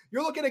mean,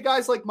 you're looking at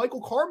guys like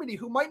Michael Carmody,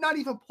 who might not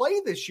even play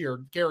this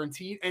year,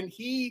 guaranteed, and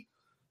he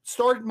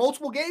started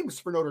multiple games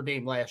for Notre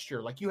Dame last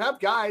year. Like you have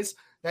guys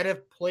that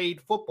have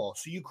played football.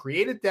 So you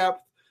created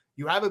depth,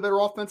 you have a better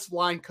offensive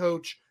line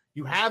coach,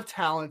 you have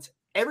talent.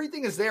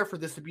 Everything is there for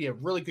this to be a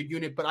really good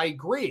unit, but I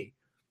agree.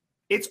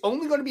 It's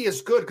only going to be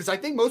as good because I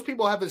think most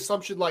people have an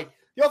assumption like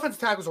the offensive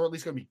tackles are at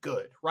least going to be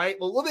good, right?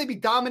 Well, will they be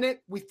dominant?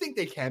 We think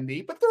they can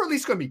be, but they're at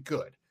least going to be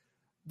good.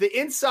 The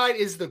inside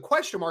is the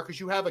question mark because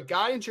you have a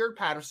guy in Jared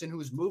Patterson who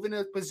is moving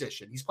a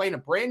position. He's playing a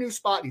brand new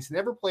spot. He's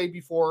never played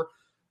before.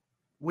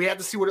 We have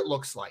to see what it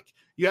looks like.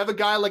 You have a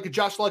guy like a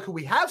Josh Luck who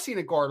we have seen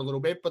at guard a little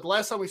bit, but the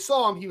last time we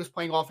saw him, he was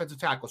playing offensive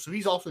tackle. So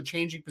he's also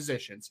changing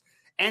positions.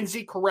 And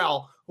Zeke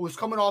Correll, who was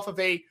coming off of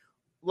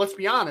let's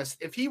be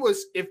honest, if he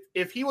was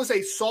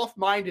a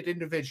soft-minded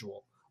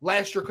individual,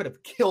 last year could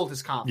have killed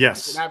his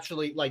confidence. Yes. And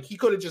actually, like, he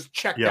could have just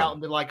checked out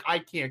and been like, I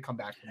can't come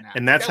back from that.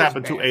 And that's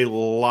happened to a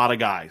lot of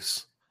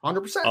guys.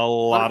 100%. A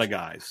lot of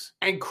guys.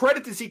 And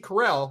credit to Zeke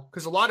Correll,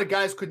 because a lot of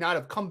guys could not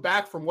have come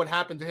back from what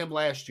happened to him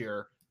last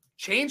year,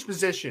 change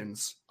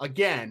positions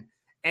again,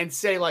 and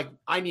say, like,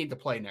 I need to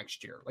play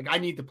next year. Like, I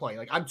need to play.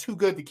 Like, I'm too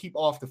good to keep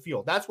off the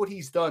field. That's what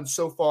he's done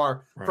so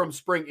far from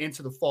spring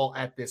into the fall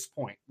at this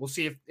point. We'll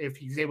see if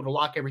he's able to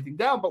lock everything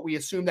down, but we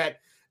assume that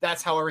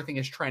that's how everything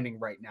is trending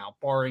right now,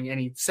 barring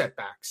any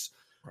setbacks.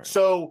 Right.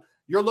 So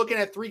you're looking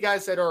at three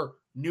guys that are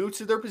new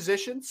to their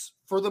positions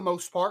for the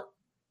most part.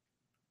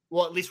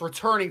 Well, at least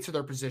returning to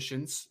their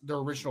positions, their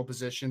original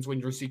positions, when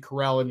you're Zeke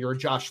Correll and you're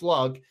Josh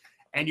Lugg,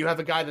 and you have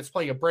a guy that's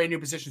playing a brand new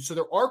position. So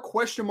there are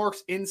question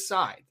marks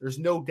inside. There's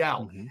no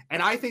doubt. Mm-hmm.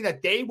 And I think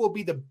that they will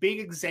be the big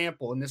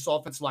example in this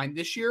offensive line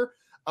this year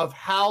of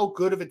how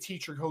good of a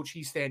teacher Coach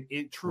Hiestand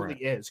it truly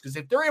is. Because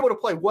if they're able to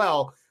play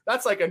well,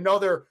 that's like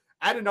another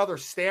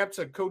stamp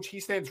to Coach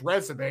Hiestand's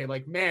resume.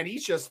 Like, man,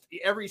 he's just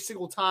every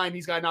single time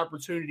he's got an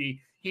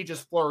opportunity, he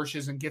just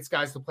flourishes and gets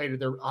guys to play to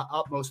their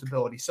utmost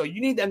ability. So you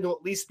need them to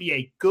at least be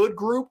a good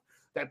group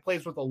that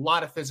plays with a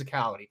lot of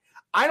physicality.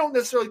 I don't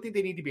necessarily think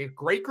they need to be a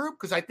great group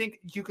because I think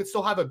you could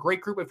still have a great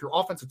group if your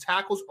offensive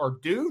tackles are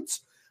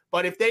dudes.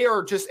 But if they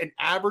are just an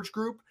average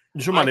group,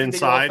 you're talking about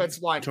inside.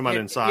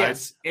 Inside.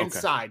 Yes,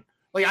 inside. Okay.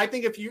 Like I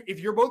think if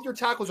you're both your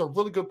tackles are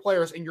really good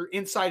players and your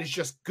inside is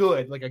just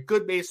good, like a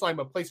good baseline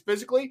but plays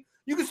physically,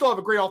 you can still have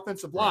a great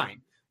offensive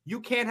line. You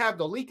can't have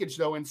the leakage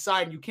though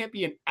inside, and you can't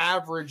be an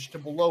average to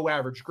below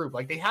average group.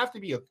 Like they have to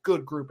be a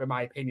good group, in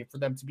my opinion, for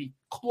them to be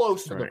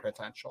close to their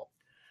potential.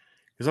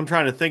 Because I'm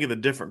trying to think of the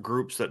different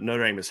groups that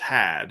Notre Dame has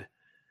had,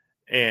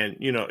 and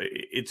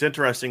it's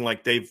interesting.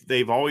 Like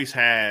they've always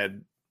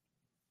had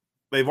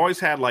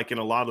like in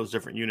a lot of those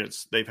different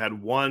units, they've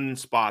had one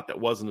spot that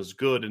wasn't as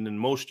good, and in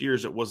most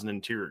years it was an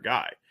interior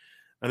guy.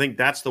 I think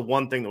that's the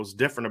one thing that was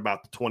different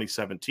about the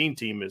 2017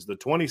 team is the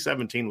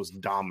 2017 was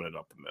dominant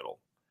up the middle.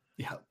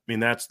 Yeah, I mean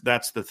that's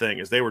the thing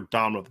is they were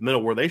dominant up the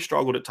middle. Where they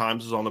struggled at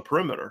times is on the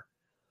perimeter.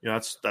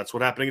 That's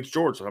what happened against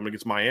Georgia. Happened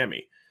against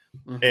Miami,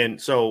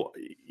 and so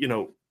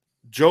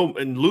Joe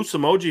and Lou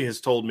Samoji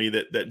has told me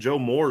that Joe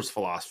Moore's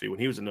philosophy when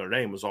he was in Notre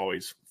Dame was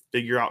always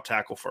figure out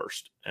tackle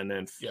first, and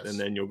then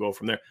you'll go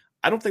from there.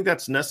 I don't think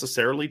that's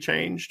necessarily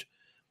changed.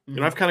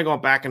 I've kind of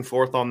gone back and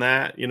forth on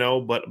that,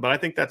 but I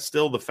think that's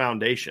still the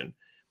foundation.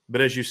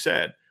 But as you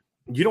said,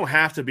 you don't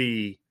have to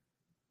be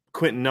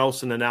Quentin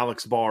Nelson and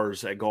Alex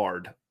Bars at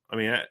guard. I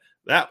mean,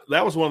 that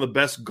was one of the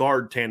best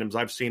guard tandems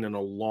I've seen in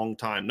a long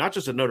time, not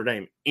just at Notre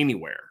Dame,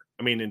 anywhere.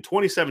 I mean, in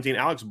 2017,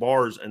 Alex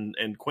Bars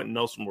and Quentin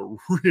Nelson were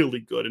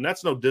really good. And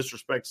that's no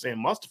disrespect to Sam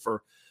Mustipher,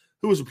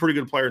 who was a pretty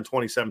good player in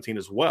 2017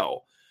 as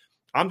well.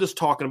 I'm just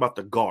talking about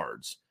the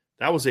guards.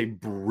 That was a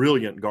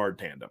brilliant guard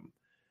tandem.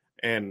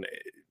 And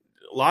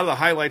a lot of the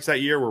highlights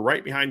that year were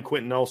right behind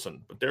Quentin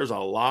Nelson. But there's a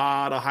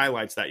lot of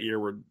highlights that year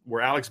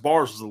where Alex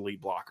Bars was the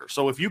lead blocker.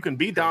 So if you can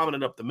be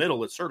dominant up the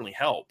middle, it certainly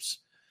helps.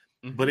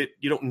 But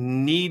you don't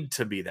need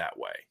to be that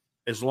way.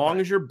 As long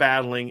as you're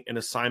battling an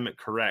assignment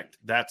correct,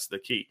 that's the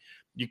key.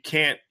 You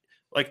can't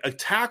 – like a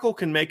tackle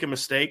can make a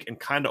mistake and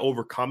kind of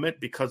overcome it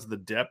because of the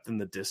depth and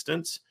the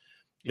distance.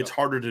 It's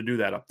harder to do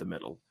that up the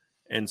middle.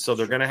 And so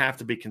they're going to have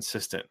to be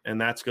consistent, and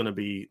that's going to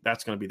be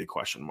the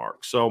question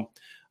mark. So,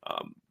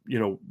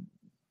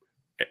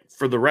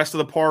 for the rest of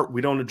the part,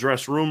 we don't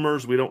address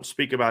rumors. We don't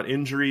speak about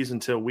injuries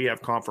until we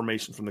have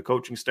confirmation from the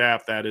coaching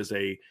staff.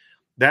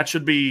 That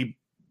should be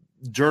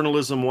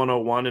journalism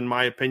 101, in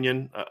my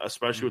opinion,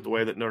 especially with the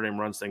way that Notre Dame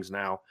runs things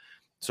now.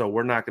 So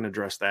we're not going to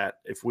address that.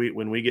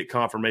 When we get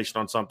confirmation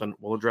on something,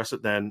 we'll address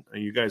it then.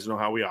 And you guys know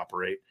how we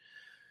operate.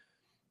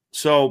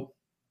 So,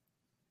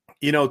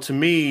 to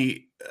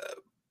me,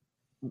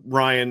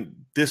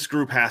 Ryan, this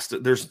group has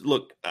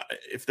to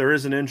if there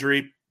is an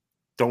injury,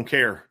 don't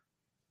care.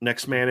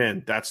 Next man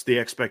in. That's the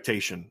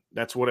expectation.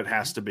 That's what it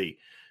has to be.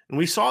 And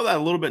we saw that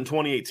a little bit in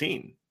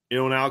 2018.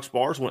 When Alex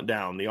Bars went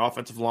down, the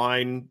offensive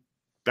line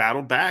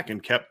battled back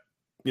and kept,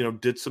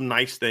 did some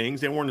nice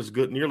things. They weren't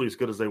nearly as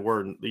good as they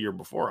were the year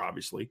before,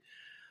 obviously.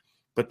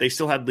 But they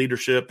still had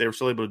leadership. They were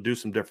still able to do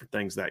some different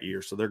things that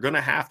year. So they're going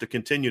to have to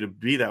continue to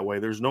be that way.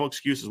 There's no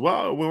excuses.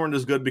 Well, we weren't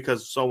as good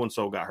because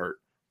so-and-so got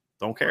hurt.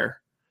 Don't care,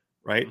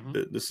 right?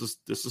 Mm-hmm.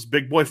 This is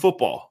big boy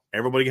football.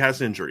 Everybody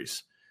has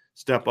injuries.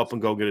 Step up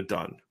and go get it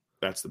done.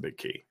 That's the big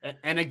key.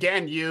 And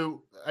again,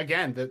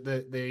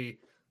 the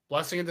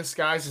blessing in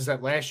disguise is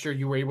that last year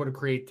you were able to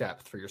create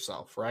depth for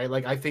yourself, right?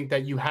 Like, I think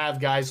that you have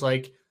guys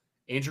like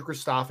Andrew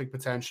Kristofic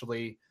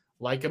potentially,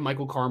 like a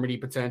Michael Carmody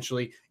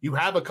potentially. You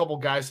have a couple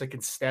guys that can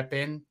step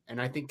in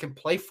and I think can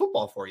play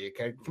football for you,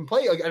 can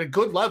play at a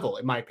good level,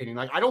 in my opinion.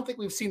 Like, I don't think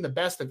we've seen the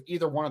best of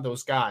either one of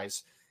those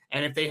guys.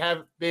 And if they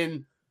have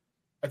been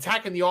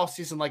attacking the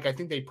offseason like I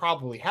think they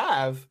probably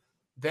have,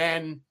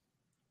 then –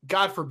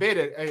 God forbid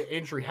an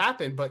injury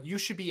happen, but you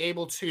should be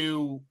able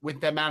to, with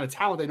the amount of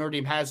talent that Notre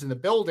Dame has in the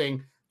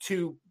building,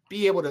 to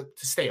be able to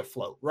stay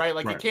afloat, right?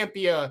 Like, It can't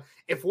be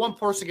if one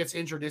person gets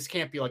injured, this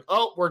can't be like,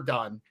 oh, we're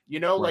done.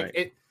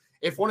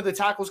 If one of the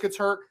tackles gets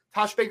hurt,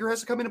 Tosh Baker has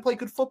to come in and play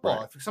good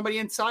football. If somebody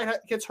inside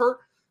gets hurt,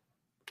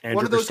 Andrew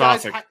one of those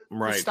Kristofic, guys,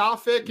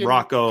 Kristofic and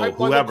Rocco,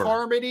 whoever,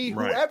 Carmody,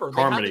 whoever,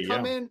 they have to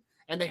come in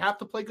and they have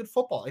to play good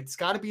football. It's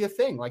got to be a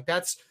thing. Like,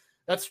 that's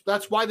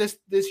why this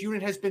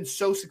unit has been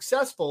so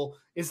successful,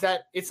 is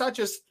that it's not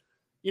just,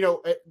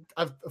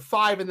 a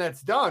 5 and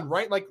that's done,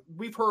 right? Like,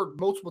 we've heard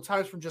multiple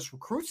times from just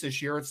recruits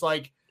this year. It's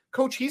like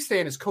Coach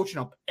Heastan is coaching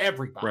up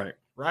everybody,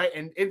 right?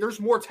 And there's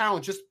more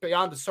talent just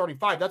beyond the starting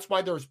 5. That's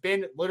why there's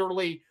been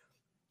literally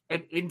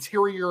an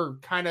interior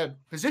kind of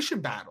position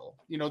battle,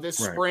 this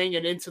spring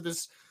and into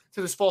this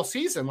fall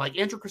season. Like,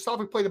 Andrew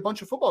Kristofic played a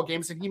bunch of football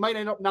games and he might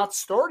end up not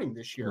starting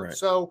this year. Right.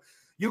 So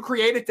you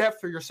created depth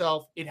for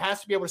yourself. It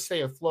has to be able to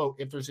stay afloat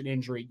if there's an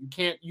injury. You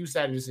can't use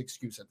that as an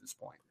excuse at this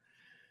point.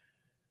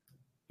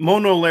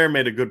 Mono Lair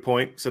made a good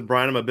point. Said,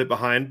 Brian, I'm a bit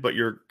behind, but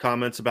your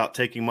comments about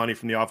taking money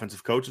from the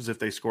offensive coaches if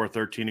they score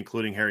 13,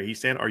 including Harry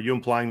Heastan, are you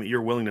implying that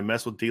you're willing to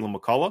mess with Dylan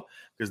McCullough?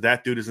 Because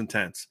that dude is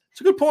intense.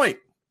 It's a good point.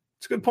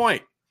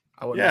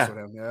 I wouldn't mess with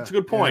him. Yeah. It's a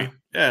good point.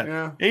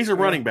 Yeah. And he's a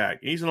running back.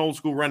 He's an old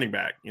school running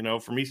back,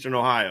 from Eastern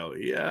Ohio.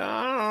 Yeah,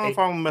 I don't know if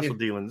I'm going to mess with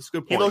Dylan. It's a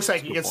good point. He looks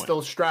like he gets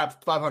still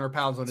strapped 500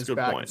 pounds on his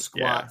back and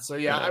squat. Yeah. So,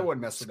 I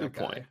wouldn't mess with that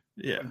guy. Point.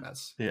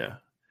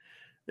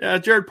 Yeah,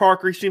 Jared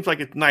Parker, he seems like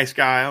a nice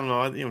guy. I don't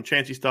know,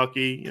 Chancey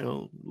Stuckey,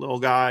 little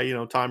guy,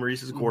 Tom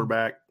Reese is a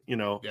quarterback.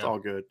 It's all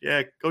good.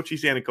 Yeah, Coach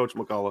Heastan and Coach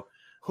McCullough.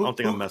 I don't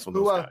think I'm messing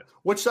with those guys.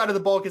 Which side of the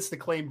ball gets to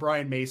claim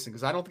Brian Mason?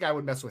 Because I don't think I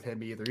would mess with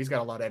him either. He's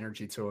got a lot of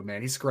energy to him,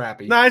 man. He's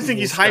scrappy. No, I think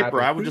he's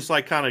hyper. I would just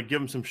kind of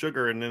give him some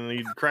sugar and then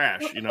he'd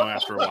crash,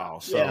 after a while.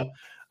 So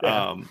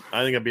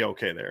I think I'd be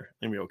okay there.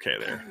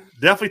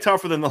 Definitely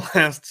tougher than the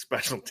last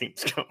special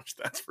teams coach.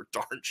 That's for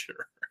darn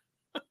sure.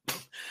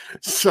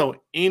 So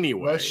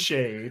anyway, the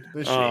shade.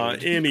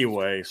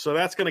 Anyway, so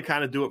that's going to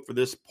kind of do it for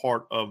this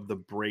part of the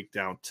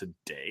breakdown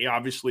today.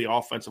 Obviously,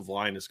 offensive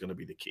line is going to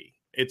be the key.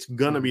 It's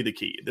going to be the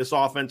key. This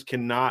offense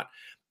cannot,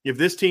 if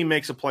this team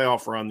makes a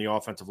playoff run, the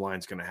offensive line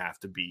is going to have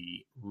to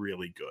be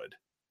really good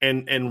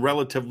and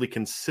relatively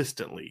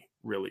consistently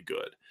really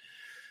good.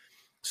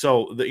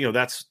 So,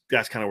 that's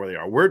kind of where they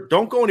are.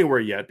 Don't go anywhere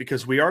yet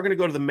because we are going to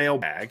go to the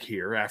mailbag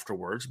here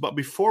afterwards. But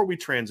before we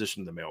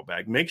transition to the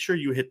mailbag, make sure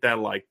you hit that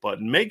like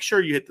button. Make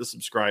sure you hit the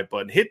subscribe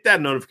button. Hit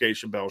that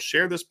notification bell.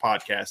 Share this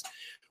podcast.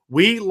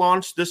 We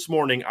launched this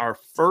morning our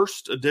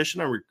first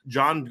edition.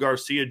 John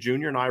Garcia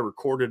Jr. and I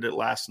recorded it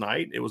last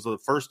night. It was the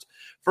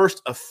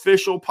first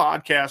official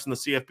podcast in the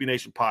CFB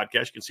Nation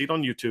podcast. You can see it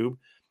on YouTube,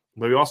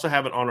 but we also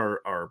have it on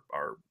our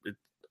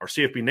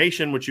CFB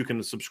Nation, which you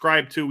can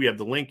subscribe to. We have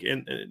the link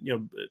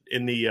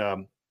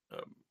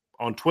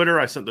on Twitter.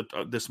 I sent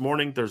this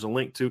morning. There's a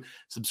link to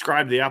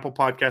subscribe to the Apple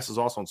Podcast. Is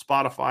also on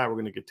Spotify. We're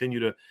going to continue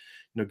to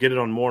get it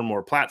on more and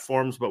more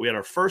platforms. But we had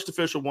our first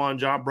official one.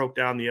 John broke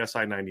down the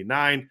SI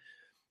 99.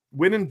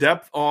 Went in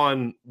depth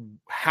on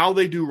how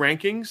they do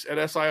rankings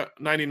at SI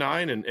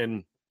 99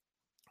 and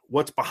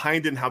what's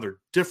behind it and how they're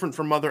different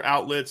from other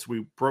outlets.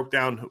 We broke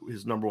down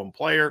his number one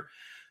player,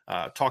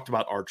 talked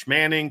about Arch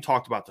Manning,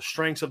 talked about the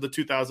strengths of the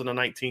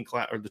 2019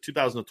 class or the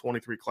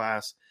 2023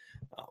 class.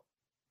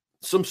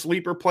 Some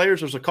sleeper players.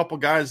 There's a couple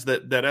guys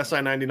that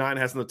SI 99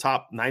 has in the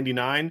top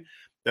 99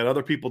 that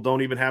other people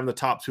don't even have in the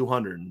top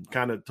 200, and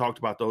kind of talked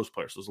about those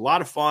players. So it was a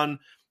lot of fun.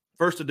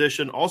 First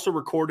edition. Also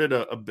recorded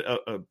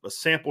a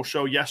sample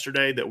show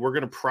yesterday that we're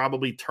going to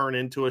probably turn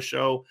into a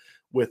show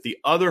with the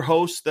other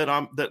hosts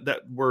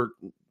that we're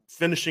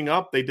finishing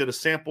up. They did a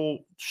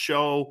sample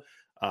show.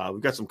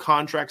 We've got some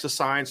contracts to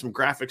sign, some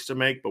graphics to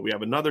make, but we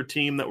have another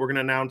team that we're going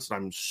to announce that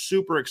I'm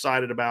super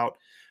excited about.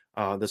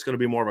 That's going to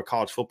be more of a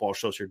college football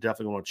show, so you're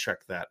definitely want to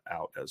check that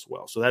out as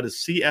well. So that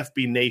is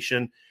CFB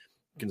Nation.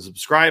 You can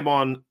subscribe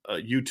on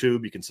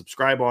YouTube. You can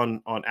subscribe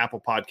on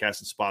Apple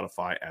Podcasts and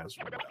Spotify as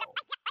well.